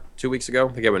South Park 2 weeks ago?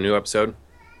 They gave a new episode.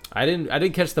 I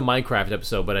didn't catch the Minecraft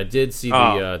episode, but I did see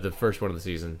the first one of the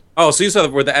season. Oh, so you saw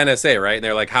with the NSA, right? And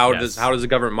they're like, how does the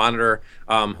government monitor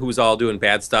who's all doing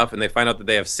bad stuff? And they find out that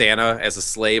they have Santa as a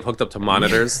slave hooked up to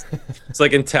monitors. It's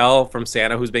like Intel from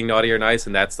Santa who's being naughty or nice,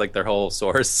 and that's like their whole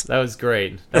source. That was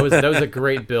great. That was a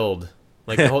great build.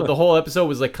 Like the whole episode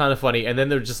was like kind of funny, and then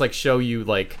they'll just like show you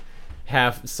like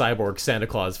half cyborg Santa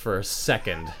Claus for a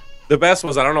second. The best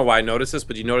was, I don't know why I noticed this,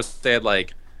 but you noticed they had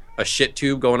like a shit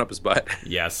tube going up his butt.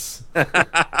 Yes.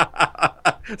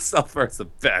 South Park's the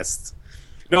best.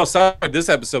 No, this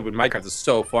episode with Minecraft is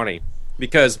so funny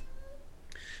because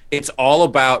it's all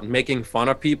about making fun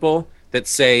of people that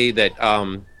say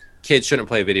that kids shouldn't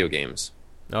play video games.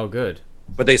 Oh, good.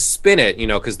 But they spin it, you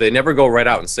know, because they never go right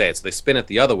out and say it, so they spin it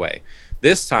the other way.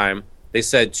 This time, they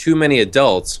said too many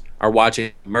adults are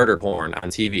watching murder porn on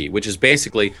TV, which is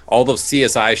basically all those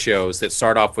CSI shows that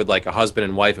start off with like a husband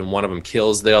and wife and one of them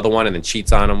kills the other one and then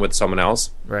cheats on them with someone else.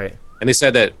 Right. And they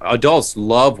said that adults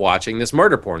love watching this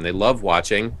murder porn. They love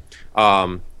watching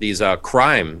these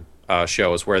crime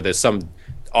shows where there's some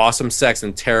awesome sex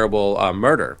and terrible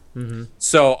murder. Mm-hmm.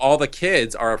 So all the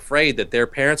kids are afraid that their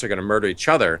parents are going to murder each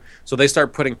other. So they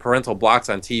start putting parental blocks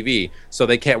on TV so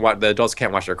they can't the adults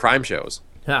can't watch their crime shows.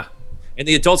 Huh. And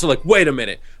the adults are like, wait a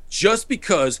minute. Just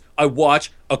because I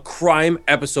watch a crime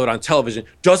episode on television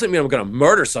doesn't mean I'm going to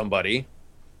murder somebody.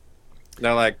 And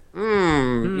they're like,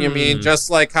 you mean just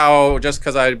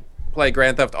because I play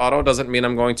Grand Theft Auto doesn't mean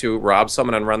I'm going to rob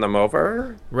someone and run them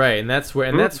over. Right, and that's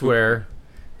where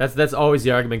that's always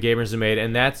the argument gamers have made,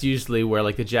 and that's usually where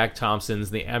like the Jack Thompsons,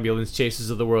 the ambulance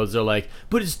chasers of the world are like,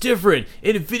 but it's different.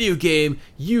 In a video game,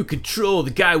 you control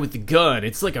the guy with the gun.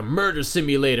 It's like a murder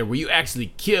simulator where you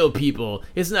actually kill people.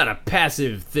 It's not a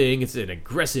passive thing, it's an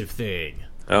aggressive thing.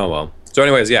 Oh, well. So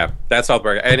anyways, yeah, that's South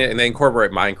Park. And they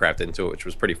incorporate Minecraft into it, which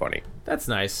was pretty funny. That's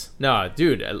nice. No,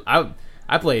 dude,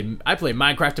 I played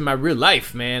Minecraft in my real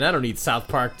life, man. I don't need South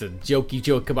Park to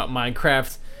joke about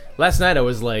Minecraft. Last night I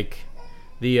was like,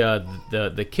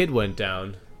 the kid went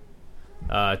down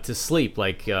to sleep.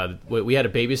 Like we had a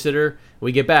babysitter.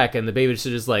 We get back and the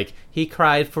babysitter's like, he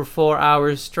cried for 4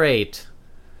 hours straight.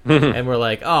 And we're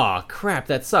like, oh crap,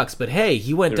 that sucks. But hey,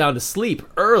 he went down to sleep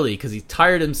early because he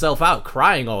tired himself out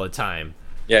crying all the time.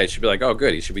 Yeah, he should be like, oh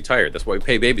good, he should be tired. That's what we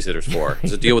pay babysitters for.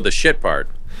 Is to deal with the shit part.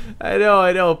 I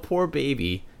know. Poor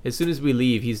baby. As soon as we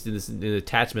leave, he's in an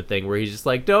attachment thing where he's just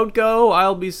like, don't go,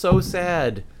 I'll be so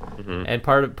sad. Mm-hmm.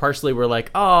 And partially we're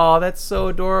like, oh, that's so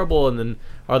adorable. And then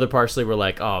partially we're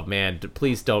like, oh man,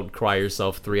 please don't cry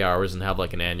yourself 3 hours and have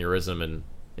like an aneurysm and,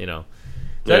 you know.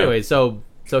 So anyway, so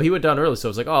he went down early, so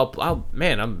I was like, oh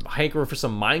man, I'm hankering for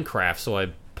some Minecraft. So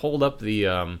I pulled up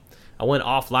I went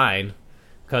offline.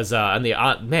 Because on the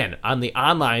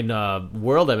online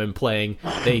world I've been playing,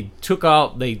 they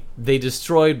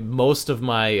destroyed most of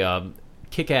my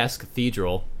kick-ass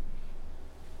cathedral.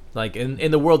 Like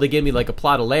in the world, they gave me like a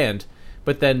plot of land,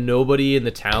 but then nobody in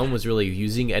the town was really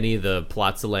using any of the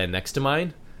plots of land next to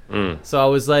mine. So I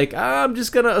was like, I'm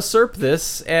just gonna usurp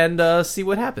this and see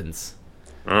what happens.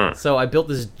 So I built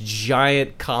this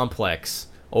giant complex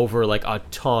over like a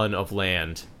ton of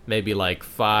land, maybe like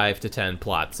 5 to 10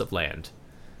 plots of land.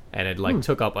 And it like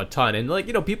took up a ton, and like,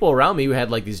 you know, people around me who had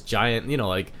like these giant, you know,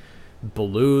 like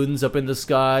balloons up in the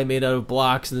sky made out of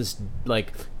blocks, and this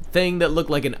like thing that looked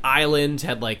like an island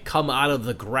had like come out of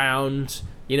the ground,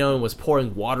 you know, and was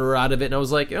pouring water out of it. And I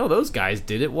was like, oh, those guys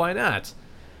did it, why not?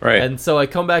 Right. And so I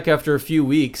come back after a few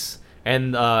weeks,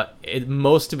 and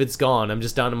most of it's gone. I'm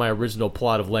just down to my original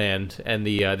plot of land, and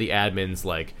the admin's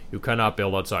like, you cannot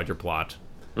build outside your plot.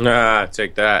 Nah,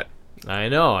 take that. I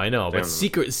know. But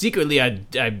secretly,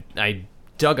 I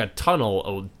dug a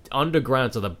tunnel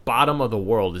underground to the bottom of the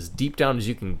world, as deep down as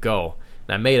you can go.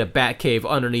 And I made a bat cave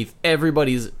underneath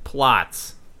everybody's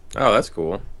plots. Oh, that's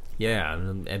cool. Yeah,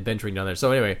 and venturing down there.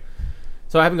 So anyway,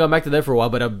 I haven't gone back to there for a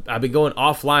while, but I've been going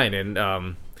offline.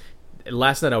 And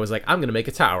last night I was like, I'm going to make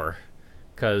a tower.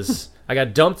 Because I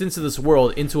got dumped into this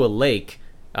world, into a lake,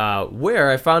 where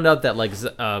I found out that like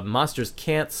monsters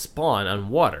can't spawn on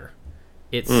water.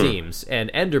 It seems, and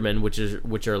Endermen,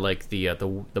 which are like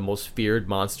the most feared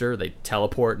monster, they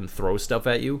teleport and throw stuff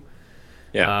at you.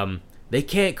 Yeah. They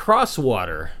can't cross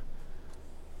water.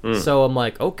 So I'm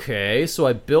like, okay. So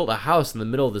I built a house in the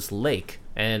middle of this lake,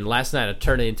 and last night I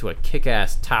turned it into a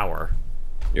kick-ass tower.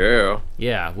 Yeah.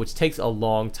 Yeah, which takes a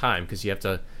long time because you have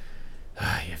to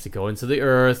go into the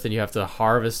earth and you have to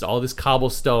harvest all this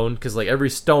cobblestone, because like every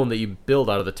stone that you build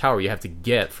out of the tower you have to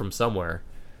get from somewhere.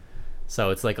 So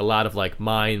it's like a lot of like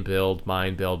mine build.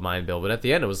 But at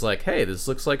the end it was like, hey, this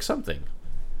looks like something.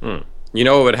 You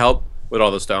know what would help with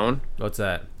all the stone? What's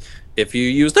that? If you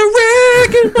use the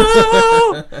wrecking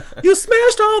ball, you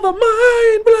smashed all the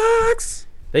mine blocks.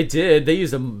 They did. They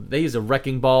used a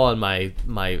wrecking ball on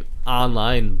my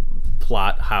online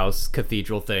plot house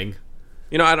cathedral thing.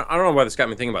 You know, I don't know why this got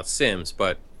me thinking about Sims,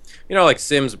 but you know, like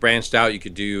Sims branched out. You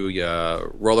could do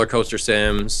roller coaster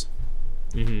Sims.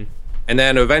 Mm-hmm. And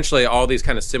then eventually all these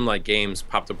kind of sim-like games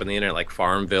popped up on the internet, like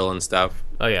Farmville and stuff.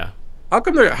 Oh, yeah. How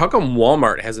come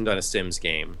Walmart hasn't done a Sims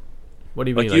game? What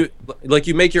do you mean?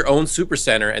 You make your own super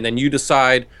center, and then you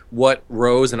decide what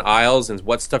rows and aisles and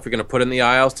what stuff you're going to put in the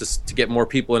aisles to get more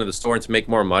people into the store and to make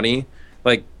more money?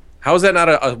 Like, how is that not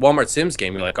a Walmart Sims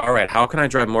game? You're like, all right, how can I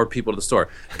drive more people to the store?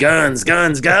 Guns.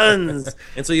 And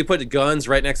so you put guns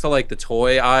right next to like the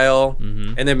toy aisle,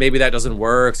 and then maybe that doesn't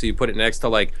work, so you put it next to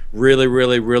like really,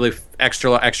 really, really extra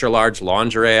large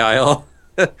lingerie aisle.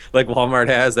 Like Walmart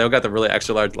has. They've got the really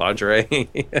extra large lingerie.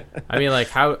 I mean, like,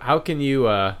 how can you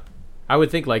I would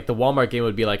think like the Walmart game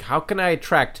would be like, how can I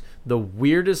attract the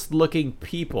weirdest looking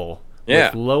people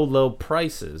with low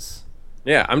prices?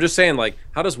 Yeah, I'm just saying, like,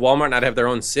 how does Walmart not have their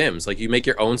own Sims? Like, you make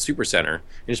your own supercenter.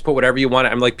 You just put whatever you want.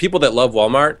 I'm like, people that love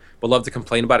Walmart but love to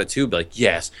complain about it too. Be like,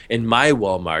 yes, in my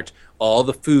Walmart, all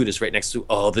the food is right next to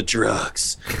all the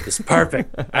drugs. It's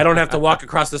perfect. I don't have to walk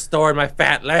across the store in my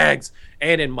fat legs.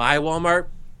 And in my Walmart,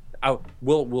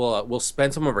 we'll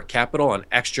spend some of our capital on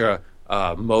extra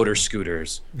motor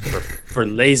scooters for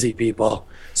lazy people.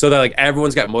 So that like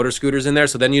everyone's got motor scooters in there.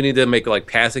 So then you need to make like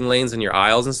passing lanes in your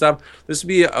aisles and stuff. This would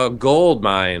be a gold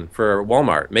mine for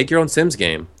Walmart. Make your own Sims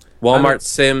game. Walmart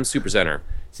Sim Supercenter.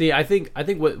 See, I think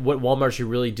what Walmart should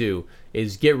really do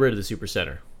is get rid of the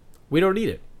Supercenter. We don't need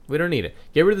it. We don't need it.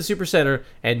 Get rid of the Supercenter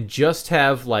and just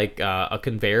have like a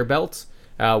conveyor belt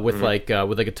with like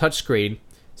a touch screen.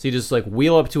 So you just like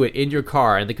wheel up to it in your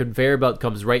car, and the conveyor belt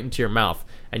comes right into your mouth,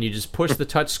 and you just push the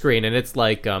touch screen, and it's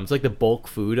like the bulk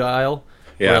food aisle.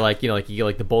 Yeah. Where like you get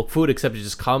like the bulk food, except it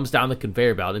just comes down the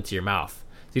conveyor belt into your mouth.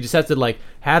 So you just have to like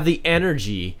have the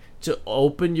energy to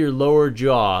open your lower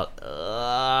jaw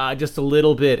just a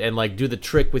little bit and like do the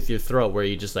trick with your throat where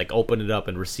you just like open it up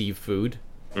and receive food.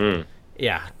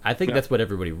 Yeah, I think that's what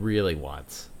everybody really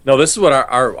wants. No, this is what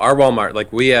our Walmart,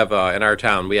 like we have in our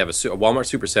town, we have a Walmart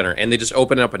Supercenter, and they just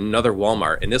opened up another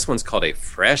Walmart, and this one's called a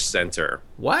Fresh Center.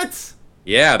 What?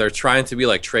 Yeah, they're trying to be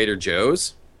like Trader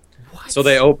Joe's. What? So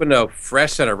they opened a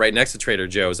Fresh Center right next to Trader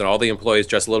Joe's, and all the employees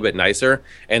dress a little bit nicer,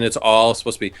 and it's all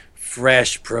supposed to be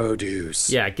fresh produce.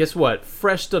 Yeah, guess what?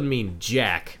 Fresh doesn't mean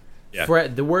jack. Yeah.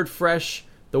 The word fresh,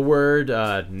 the word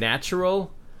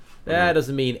natural, that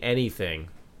doesn't mean anything.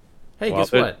 Hey,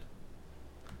 guess what?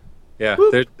 Yeah.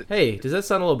 Hey, does that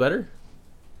sound a little better?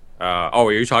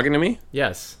 Are you talking to me?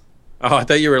 Yes. Oh, I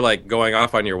thought you were like going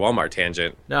off on your Walmart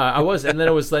tangent. No, I was, and then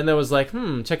it was like,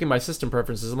 checking my system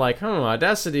preferences. I'm like,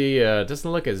 Audacity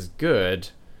doesn't look as good.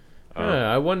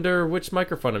 I wonder which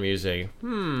microphone I'm using.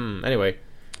 Anyway.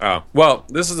 Oh, well,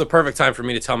 this is a perfect time for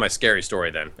me to tell my scary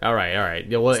story then. All right.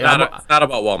 Yeah, well, it's not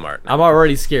about Walmart. I'm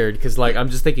already scared because like I'm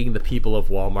just thinking the people of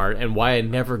Walmart and why I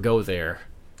never go there.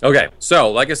 Okay,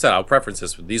 so like I said, I'll preference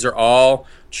this. These are all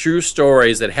true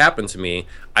stories that happened to me.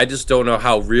 I just don't know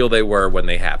how real they were when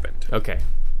they happened. Okay,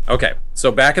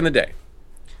 so back in the day,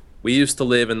 we used to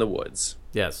live in the woods.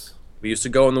 Yes. We used to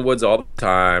go in the woods all the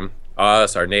time.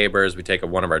 Us, our neighbors, we take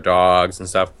one of our dogs and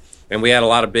stuff. And we had a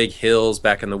lot of big hills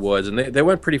back in the woods, and they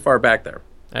went pretty far back there.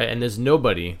 And there's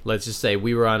nobody. Let's just say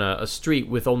we were on a street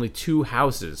with only 2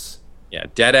 houses. Yeah,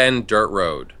 dead-end dirt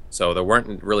road. So there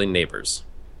weren't really neighbors.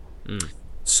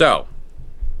 So,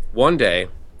 one day,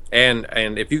 and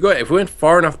if we went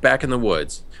far enough back in the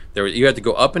woods, you had to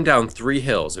go up and down 3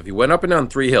 hills. If you went up and down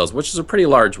 3 hills, which is a pretty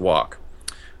large walk,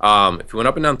 if you went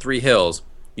up and down 3 hills,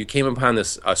 you came upon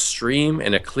a stream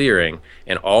and a clearing,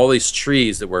 and all these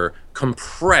trees that were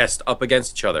compressed up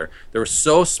against each other. They were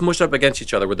so smushed up against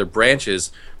each other with their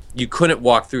branches, you couldn't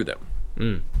walk through them.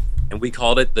 And we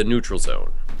called it the neutral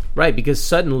zone. Right, because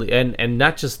suddenly, and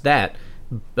not just that,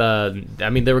 I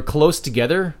mean, they were close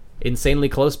together, insanely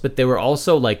close, but they were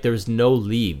also like there's no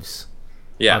leaves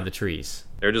on the trees.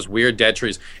 They're just weird dead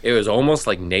trees. It was almost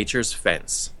like nature's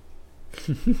fence.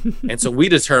 And so we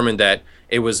determined that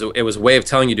it was a way of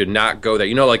telling you to not go there.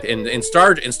 You know, like in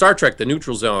Star Trek, the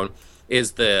neutral zone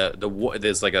is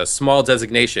there's like a small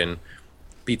designation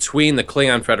between the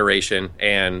Klingon Federation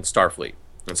and Starfleet.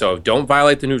 And so don't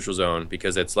violate the neutral zone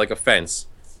because it's like a fence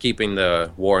keeping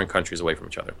the warring countries away from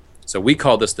each other. So we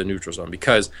called this the neutral zone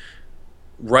because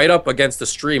right up against the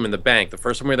stream in the bank, the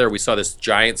first time we were there, we saw this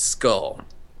giant skull.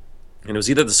 And it was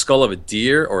either the skull of a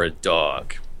deer or a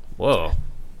dog. Whoa.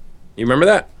 You remember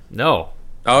that? No.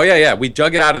 Oh, yeah. We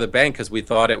dug it out of the bank because we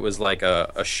thought it was like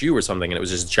a shoe or something, and it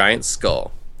was this giant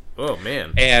skull. Oh,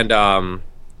 man. And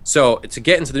so to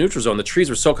get into the neutral zone, the trees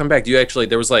were so compact.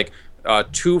 There was like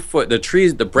 2 foot.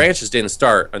 The branches didn't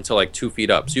start until like 2 feet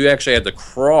up. So you actually had to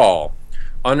crawl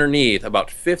underneath about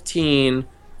 15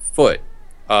 foot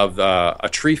of a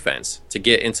tree fence to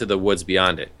get into the woods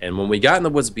beyond it. And when we got in the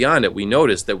woods beyond it, we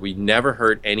noticed that we never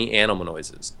heard any animal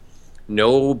noises.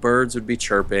 No birds would be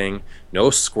chirping,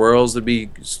 no squirrels would be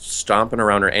stomping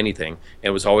around or anything. It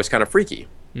was always kind of freaky.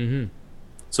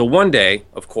 So one day,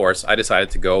 of course, I decided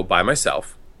to go by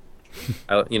myself.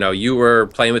 You were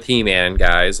playing with He-Man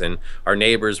guys, and our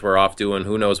neighbors were off doing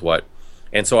who knows what.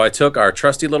 And so I took our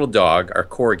trusty little dog, our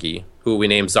corgi, who we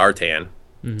named Zartan,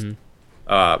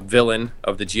 villain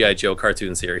of the G.I. Joe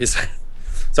cartoon series.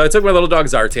 So I took my little dog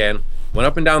Zartan, went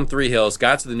up and down 3 hills,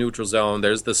 got to the neutral zone.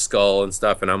 There's the skull and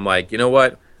stuff, and I'm like, you know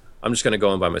what? I'm just going to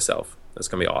go in by myself. That's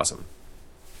going to be awesome.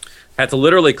 Had to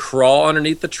literally crawl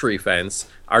underneath the tree fence.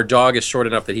 Our dog is short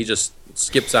enough that he just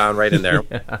skips on right in there.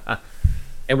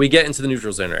 And we get into the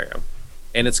neutral zone area.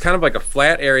 And it's kind of like a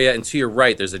flat area, and to your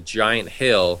right, there's a giant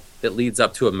hill that leads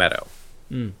up to a meadow.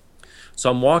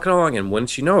 So I'm walking along, and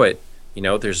once you know it,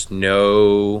 there's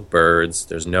no birds,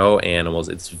 there's no animals.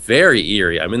 It's very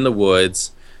eerie. I'm in the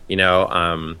woods.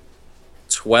 I'm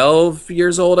 12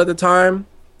 years old at the time.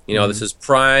 You know, this is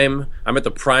prime. I'm at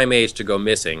the prime age to go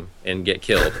missing and get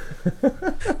killed,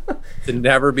 to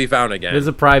never be found again. There's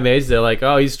a prime age. They're like,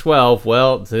 oh, he's 12.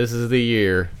 Well, this is the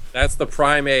year. That's the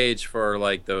prime age for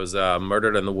like those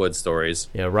Murdered in the Woods stories.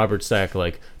 Yeah, Robert Stack,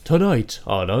 like, tonight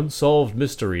on Unsolved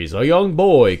Mysteries, a young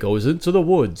boy goes into the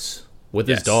woods with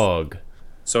his dog.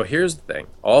 So here's the thing.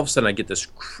 All of a sudden, I get this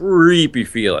creepy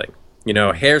feeling. You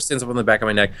know, hair stands up on the back of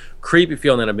my neck. Creepy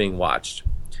feeling that I'm being watched.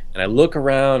 And I look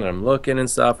around, and I'm looking and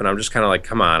stuff, and I'm just kind of like,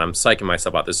 come on, I'm psyching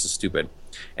myself out. This is stupid.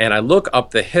 And I look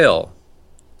up the hill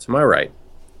to my right,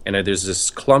 and there's this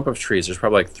clump of trees. There's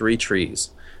probably like 3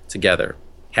 trees together,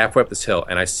 halfway up this hill,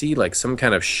 and I see like some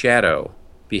kind of shadow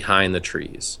behind the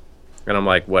trees. And I'm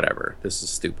like, whatever, this is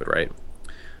stupid, right?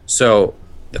 So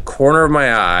the corner of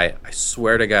my eye, I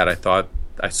swear to God, I thought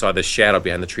I saw this shadow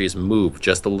behind the trees move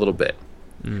just a little bit.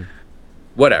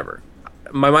 Whatever.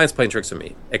 My mind's playing tricks on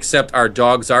me. Except our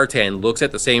dog Zartan looks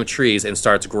at the same trees and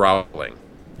starts growling.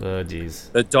 Oh,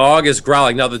 jeez. The dog is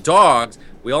growling. Now, the dogs,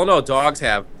 we all know dogs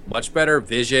have much better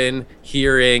vision,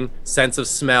 hearing, sense of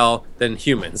smell than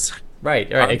humans.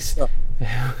 Right. Except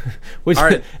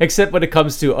when it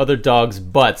comes to other dogs'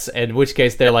 butts, in which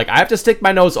case they're like, I have to stick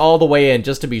my nose all the way in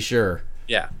just to be sure.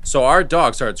 Yeah. So our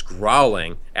dog starts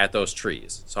growling at those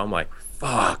trees. So I'm like,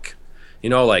 fuck. You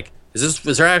know, like, is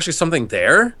there actually something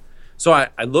there? So I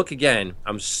look again,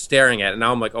 I'm staring at it, and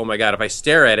now I'm like, oh my God, if I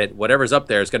stare at it, whatever's up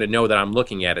there is going to know that I'm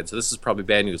looking at it. So this is probably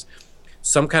bad news.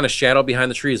 Some kind of shadow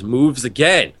behind the trees moves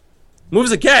again.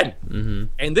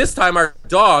 And this time our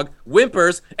dog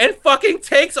whimpers and fucking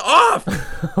takes off.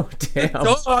 Oh, damn.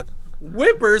 The dog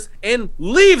whimpers and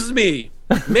leaves me.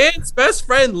 Man's best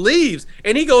friend leaves,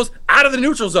 and he goes out of the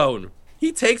neutral zone.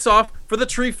 He takes off for the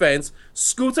tree fence,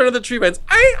 scoots under the tree fence,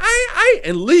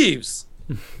 and leaves.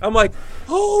 I'm like,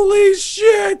 holy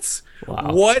shit!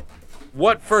 Wow.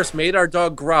 What first made our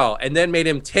dog growl and then made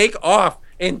him take off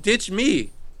and ditch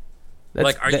me?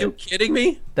 Are you kidding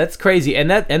me? That's crazy. And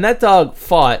that dog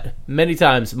fought many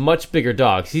times much bigger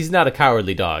dogs. He's not a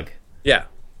cowardly dog. Yeah,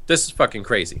 this is fucking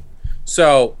crazy.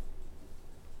 So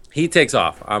he takes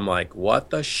off. I'm like, what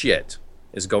the shit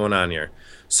is going on here?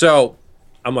 So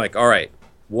I'm like, all right,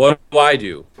 what do I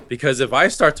do? Because if I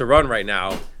start to run right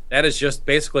now, that is just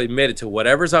basically admitted to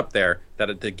whatever's up there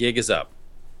that the gig is up.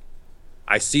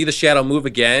 I see the shadow move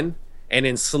again, and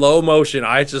in slow motion,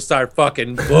 I just start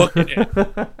fucking booking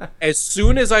it. As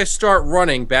soon as I start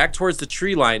running back towards the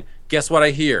tree line, guess what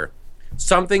I hear?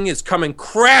 Something is coming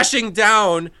crashing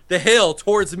down the hill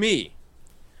towards me,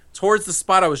 towards the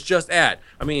spot I was just at.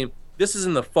 I mean, this is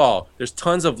in the fall. There's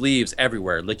tons of leaves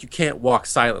everywhere. Like, you can't walk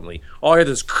silently. All I hear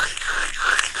is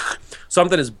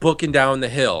something is booking down the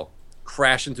hill,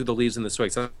 crashing through the leaves in the swing.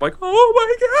 So I'm like, oh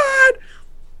my God.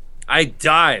 I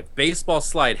dive, baseball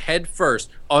slide head first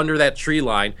under that tree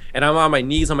line, and I'm on my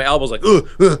knees, on my elbows, like,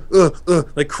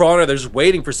 like crawling there. They're just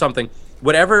waiting for something.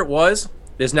 Whatever it was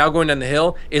that's now going down the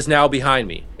hill is now behind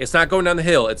me. It's not going down the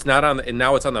hill. It's not on the, and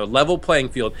now it's on the level playing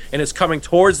field, and it's coming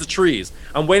towards the trees.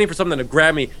 I'm waiting for something to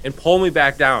grab me and pull me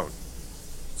back down.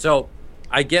 So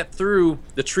I get through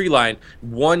the tree line,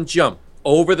 one jump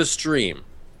over the stream.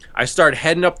 I start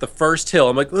heading up the first hill.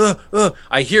 I'm like,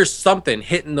 I hear something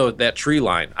hitting that tree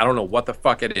line. I don't know what the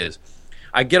fuck it is.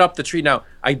 I get up the tree now.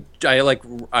 I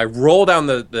roll down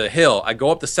the hill. I go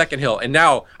up the second hill, and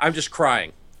now I'm just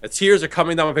crying. The tears are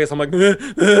coming down my face. I'm like,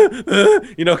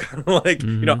 you know, kind of like,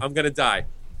 you know, I'm gonna die.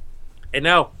 And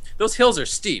now those hills are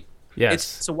steep. Yes.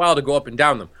 It's a while to go up and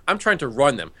down them. I'm trying to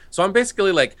run them, so I'm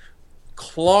basically like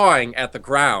clawing at the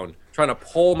ground, trying to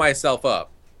pull myself up.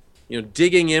 You know,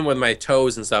 digging in with my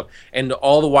toes and stuff, and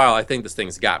all the while, I think this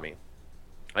thing's got me.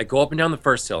 I go up and down the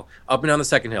first hill, up and down the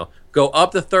second hill, go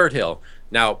up the third hill.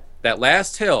 Now, that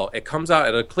last hill, it comes out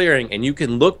at a clearing, and you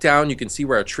can look down, you can see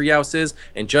where our treehouse is,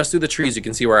 and just through the trees, you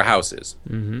can see where our house is.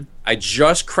 I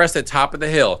just crest the top of the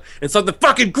hill, and something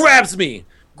fucking grabs me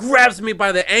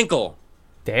by the ankle.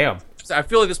 Damn. I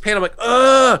feel like this pain. I'm like,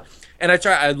 ugh, and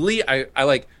I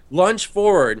like lunge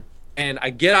forward, and I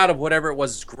get out of whatever it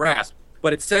was grasp.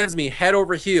 But it sends me head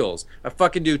over heels. I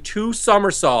fucking do 2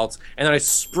 somersaults, and then I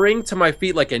spring to my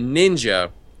feet like a ninja,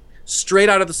 straight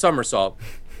out of the somersault,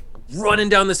 running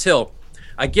down this hill.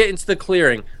 I get into the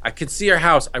clearing. I can see our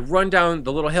house. I run down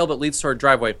the little hill that leads to our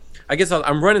driveway. I guess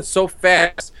I'm running so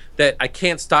fast that I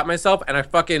can't stop myself, and I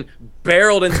fucking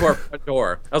barreled into our front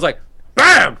door. I was like,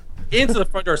 BAM! Into the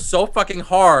front door so fucking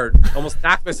hard, almost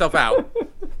knocked myself out.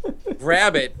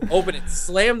 Grab it, open it,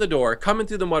 slam the door, come in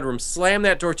through the mudroom, slam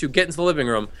that door too, get into the living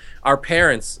room. Our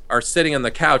parents are sitting on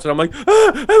the couch, and I'm like,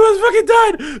 I was fucking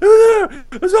died.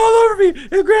 It was all over me.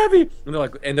 It grabbed me.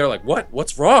 And they're like, what?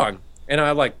 What's wrong? and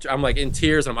I'm like in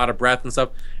tears and I'm out of breath and stuff,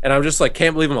 and I'm just like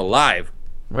can't believe I'm alive.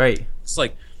 Right. It's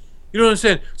like, you don't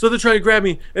understand. So they're trying to grab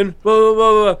me and blah blah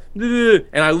blah blah.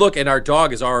 And I look and our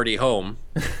dog is already home.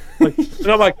 And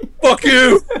I'm like, fuck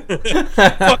you.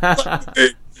 Fuck me.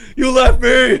 You left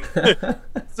me.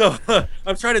 So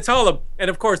I'm trying to tell them, and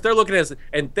of course they're looking at us,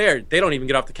 and they don't even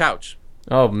get off the couch.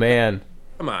 Oh man.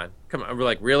 Come on. We're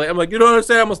like, really? I'm like, you don't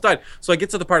understand. I almost died. So I get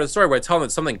to the part of the story where I tell them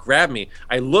that something grabbed me.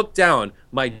 I look down.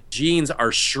 My jeans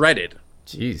are shredded.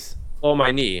 Jeez. On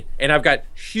my knee, and I've got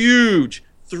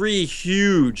three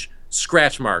huge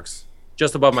scratch marks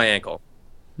just above my ankle.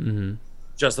 Mm-hmm.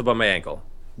 Just above my ankle.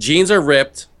 Jeans are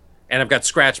ripped, and I've got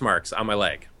scratch marks on my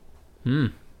leg.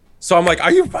 So I'm like,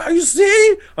 are you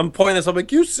see? I'm pointing this. I'm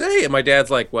like, you see? And my dad's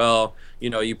like, well,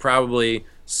 you probably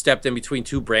stepped in between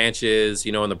two branches,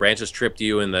 and the branches tripped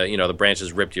you, and the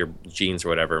branches ripped your jeans or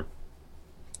whatever,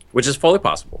 which is fully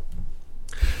possible.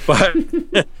 But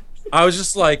I was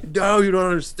just like, no, you don't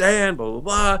understand, blah blah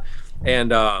blah,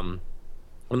 and I'm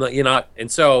like,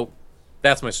 and so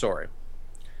that's my story.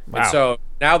 Wow. And so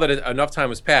now that enough time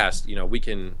has passed, we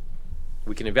can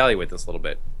evaluate this a little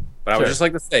bit. But I would just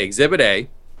like to say, Exhibit A,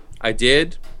 I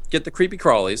did get the creepy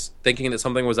crawlies, thinking that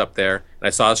something was up there, and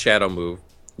I saw a shadow move.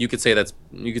 You could say that's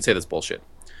bullshit.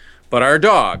 But our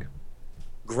dog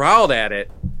growled at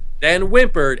it, then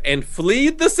whimpered and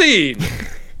fled the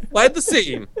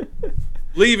scene,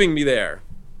 leaving me there.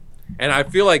 And I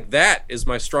feel like that is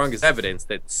my strongest evidence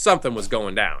that something was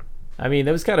going down. I mean,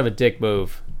 that was kind of a dick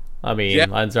move. On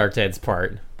Zartan's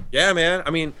part. Yeah, man. I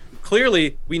mean,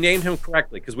 clearly we named him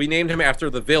correctly because we named him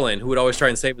after the villain who would always try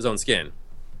and save his own skin.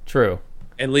 True.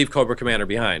 And leave Cobra Commander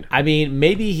behind. I mean,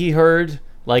 maybe he heard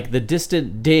like the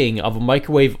distant ding of a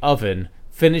microwave oven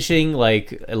finishing like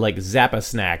Zappa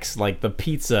snacks, like the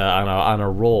pizza on a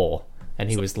roll, and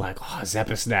he was like, "Oh,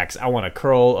 Zappa snacks! I want to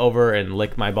curl over and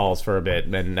lick my balls for a bit,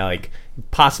 and like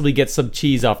possibly get some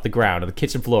cheese off the ground on the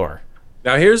kitchen floor."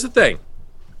 Now, here's the thing: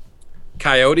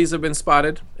 coyotes have been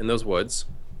spotted in those woods.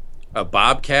 A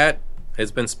bobcat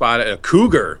has been spotted. A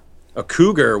cougar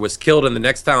was killed in the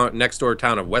next door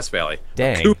town of West Valley.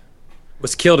 Dang.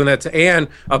 Was killed in that, and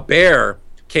a bear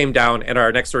came down, and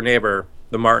our next door neighbor,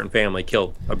 the Martin family,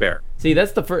 killed a bear. See,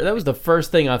 that was the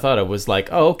first thing I thought of, was like,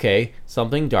 oh, okay,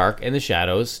 something dark in the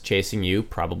shadows chasing you,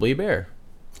 probably a bear.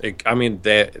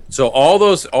 So all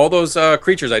those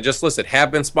creatures I just listed have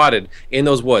been spotted in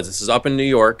those woods. This is up in New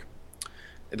York.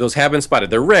 Those have been spotted.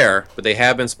 They're rare, but they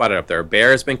have been spotted up there. A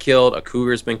bear has been killed. A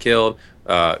cougar's been killed.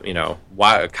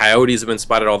 Coyotes have been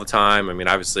spotted all the time. I mean,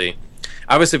 obviously,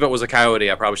 if it was a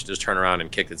coyote, I probably should just turn around and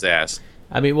kick its ass.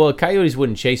 I mean, well, coyotes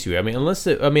wouldn't chase you. I mean,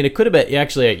 it could have been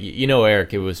actually.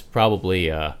 Eric, it was probably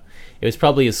a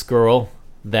squirrel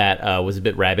that was a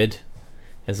bit rabid,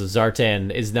 and so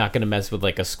Zartan is not going to mess with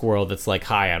like a squirrel that's like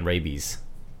high on rabies.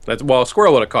 A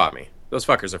squirrel would have caught me. Those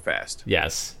fuckers are fast.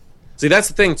 Yes. See, that's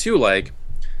the thing too. Like,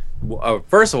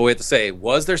 first of all, we have to say,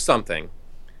 was there something?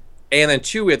 And then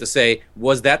two, we have to say,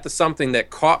 was that the something that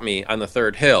caught me on the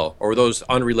third hill, or were those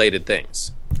unrelated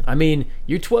things? I mean,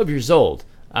 you're 12 years old.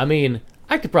 I mean,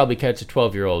 I could probably catch a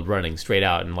 12-year-old running straight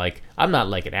out, and like, I'm not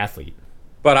like an athlete.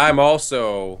 But I'm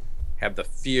also have the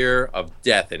fear of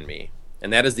death in me,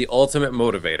 and that is the ultimate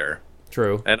motivator.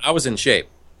 True. And I was in shape.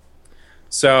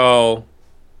 So,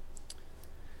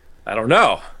 I don't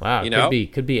know. Wow,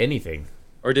 could be anything.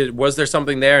 Or was there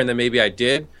something there, and then maybe I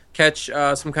did catch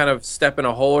some kind of step in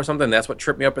a hole or something? That's what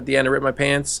tripped me up at the end and ripped my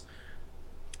pants.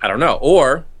 I don't know.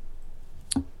 Or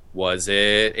was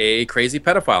it a crazy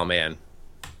pedophile man?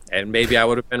 And maybe I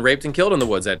would have been raped and killed in the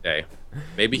woods that day.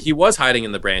 Maybe he was hiding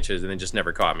in the branches and then just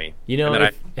never caught me.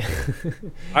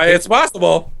 It's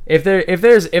possible. If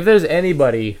there's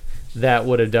anybody that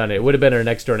would have done it, it would have been our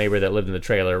next door neighbor that lived in the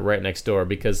trailer right next door.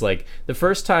 Because like the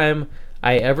first time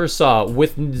I ever saw,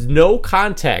 with no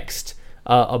context,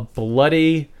 a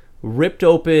bloody, ripped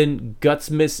open,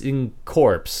 guts missing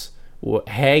corpse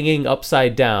hanging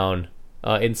upside down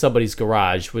in somebody's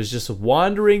garage, was just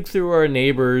wandering through our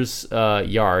neighbor's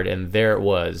yard, and there it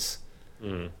was.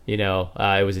 It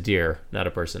was a deer, not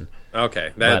a person.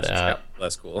 Okay, that's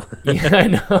less cool. Yeah,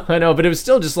 I know, but it was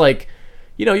still just like,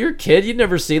 you're a kid, you'd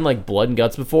never seen like blood and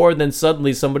guts before, and then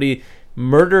suddenly somebody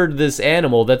murdered this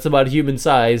animal that's about human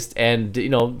sized, and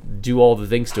do all the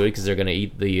things to it because they're gonna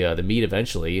eat the meat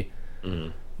eventually.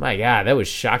 My God, that was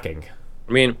shocking.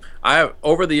 I mean,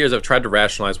 over the years I've tried to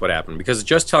rationalize what happened, because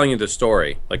just telling you the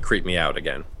story like creeped me out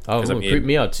again. Oh, it creeped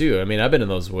me out too. I mean, I've been in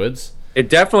those woods. It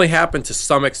definitely happened to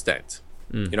some extent.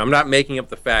 I'm not making up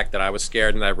the fact that I was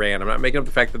scared and I ran. I'm not making up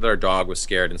the fact that our dog was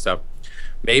scared and stuff.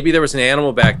 Maybe there was an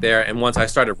animal back there, and once I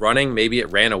started running, maybe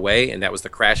it ran away, and that was the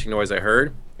crashing noise I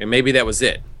heard, and maybe that was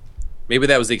it. Maybe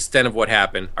that was the extent of what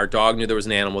happened. Our dog knew there was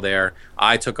an animal there.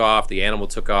 I took off. The animal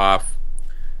took off.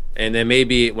 And then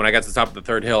maybe when I got to the top of the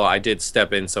third hill, I did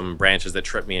step in some branches that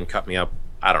tripped me and cut me up.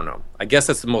 I don't know. I guess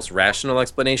that's the most rational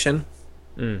explanation.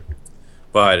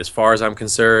 But as far as I'm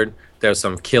concerned, there's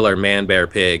some killer man-bear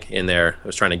pig in there that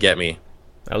was trying to get me.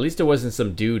 At least it wasn't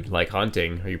some dude, like,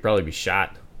 hunting, or you'd probably be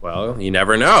shot. Well, you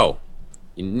never know.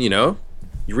 You know,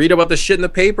 you read about the shit in the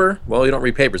paper. Well, you don't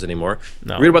read papers anymore.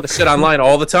 No. You read about the shit online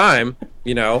all the time.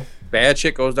 You know, bad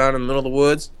shit goes down in the middle of the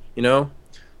woods, you know?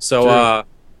 So,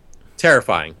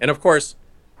 terrifying. And, of course,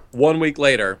 1 week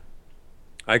later,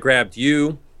 I grabbed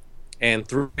you and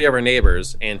 3 of our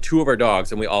neighbors and 2 of our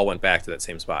dogs, and we all went back to that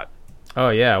same spot. Oh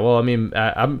yeah, well I mean,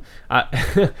 I'm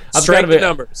Strength in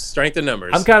numbers. Strength in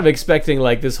numbers. I'm kind of expecting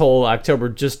like this whole October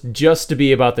just to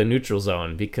be about the neutral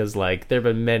zone, because like there've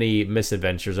been many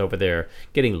misadventures over there,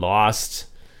 getting lost,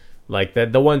 like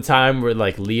that the one time where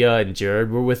like Leah and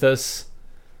Jared were with us,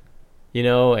 you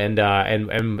know,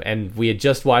 and we had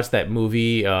just watched that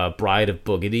movie Bride of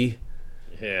Boogedy.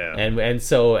 Yeah. And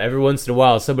so every once in a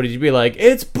while somebody would be like,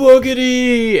 "It's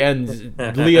Boogedy!"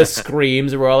 and Leah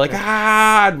screams, and we're all like,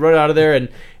 "Ah!" and run out of there. And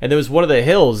there was one of the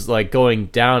hills like going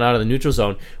down out of the neutral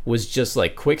zone was just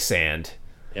like quicksand.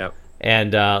 Yep.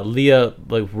 And Leah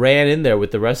like ran in there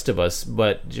with the rest of us,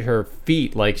 but her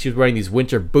feet, like she was wearing these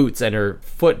winter boots, and her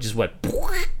foot just went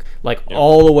like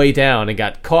all the way down and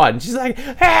got caught, and she's like,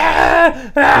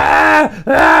 "Ah! Ah!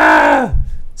 Ah!"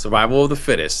 Survival of the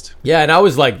fittest. Yeah, and I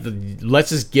was like, let's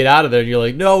just get out of there. And you're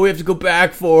like, no, we have to go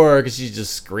back for her, because she's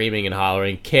just screaming and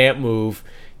hollering, can't move,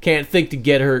 can't think to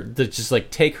get her to just like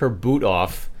take her boot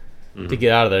off to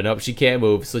get out of there. Nope, she can't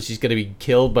move, so she's gonna be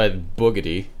killed by the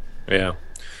Boogedy. Yeah.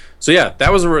 So yeah,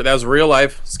 that was a real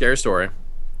life scary story.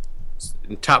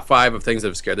 Top 5 of things that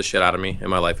have scared the shit out of me in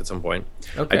my life at some point.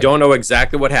 Okay. I don't know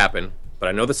exactly what happened, but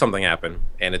I know that something happened,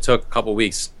 and it took a couple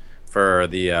weeks for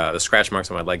the scratch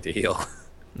marks on my leg to heal.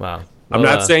 Wow. Well, I'm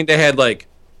not saying they had like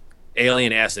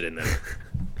alien acid in them.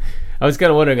 I was kind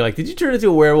of wondering, like, did you turn into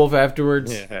a werewolf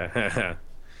afterwards? Yeah.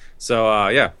 So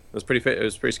yeah, it was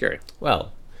pretty scary.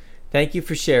 Well, thank you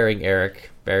for sharing,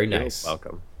 Eric. Very nice. You're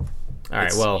welcome. All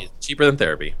right. Well, it's cheaper than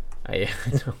therapy. I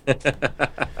know.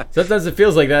 Sometimes it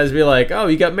feels like that, is be like, oh,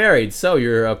 you got married, so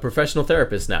you're a professional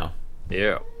therapist now.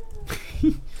 Yeah.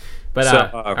 But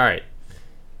all right.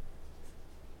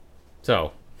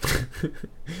 So.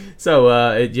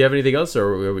 Do you have anything else,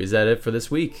 or is that it for this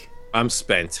week? I'm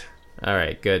spent. All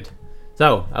right, good.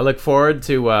 So I look forward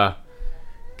to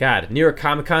New York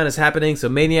Comic Con is happening, so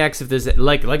Maniacs, if there's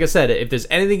like I said, if there's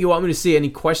anything you want me to see, any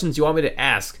questions you want me to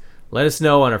ask, let us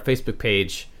know on our Facebook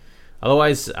page.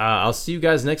 Otherwise, I'll see you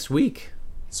guys next week.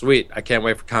 Sweet. I can't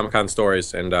wait for Comic Con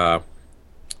stories, and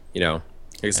you know,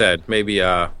 like I said, maybe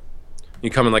you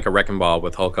come in like a wrecking ball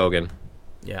with Hulk Hogan.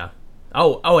 Yeah.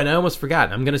 Oh, and I almost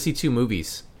forgot. I'm gonna see 2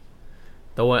 movies.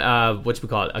 The one,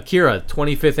 Akira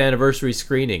 25th anniversary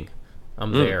screening.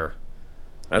 I'm there.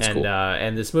 That's cool.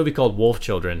 And this movie called Wolf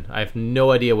Children. I have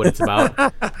no idea what it's about,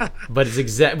 but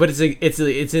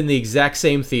it's in the exact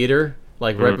same theater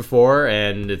like right before,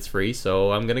 and it's free,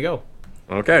 so I'm gonna go.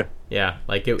 Okay. Yeah,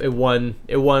 like it won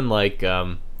like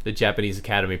the Japanese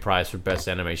Academy Prize for Best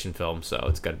Animation Film, so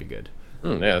it's gotta be good.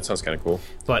 Yeah, that sounds kind of cool.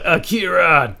 But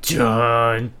Akira,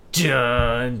 dun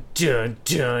dun dun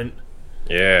dun.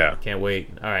 Yeah. Can't wait.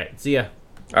 All right, see ya.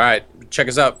 All right, check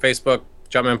us out: Facebook,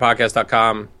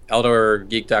 jumpmanpodcast.com,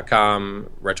 eldorgeek.com,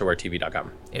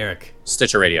 retrowaretv.com. Eric.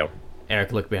 Stitcher Radio.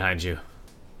 Eric, look behind you.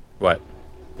 What?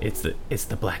 It's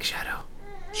the Black Shadow.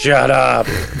 Shut up.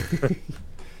 All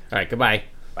right, goodbye.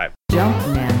 Bye.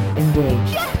 Jumpman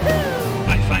engaged.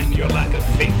 I find your lack of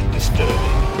faith disturbing.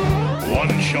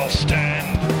 One shall stand.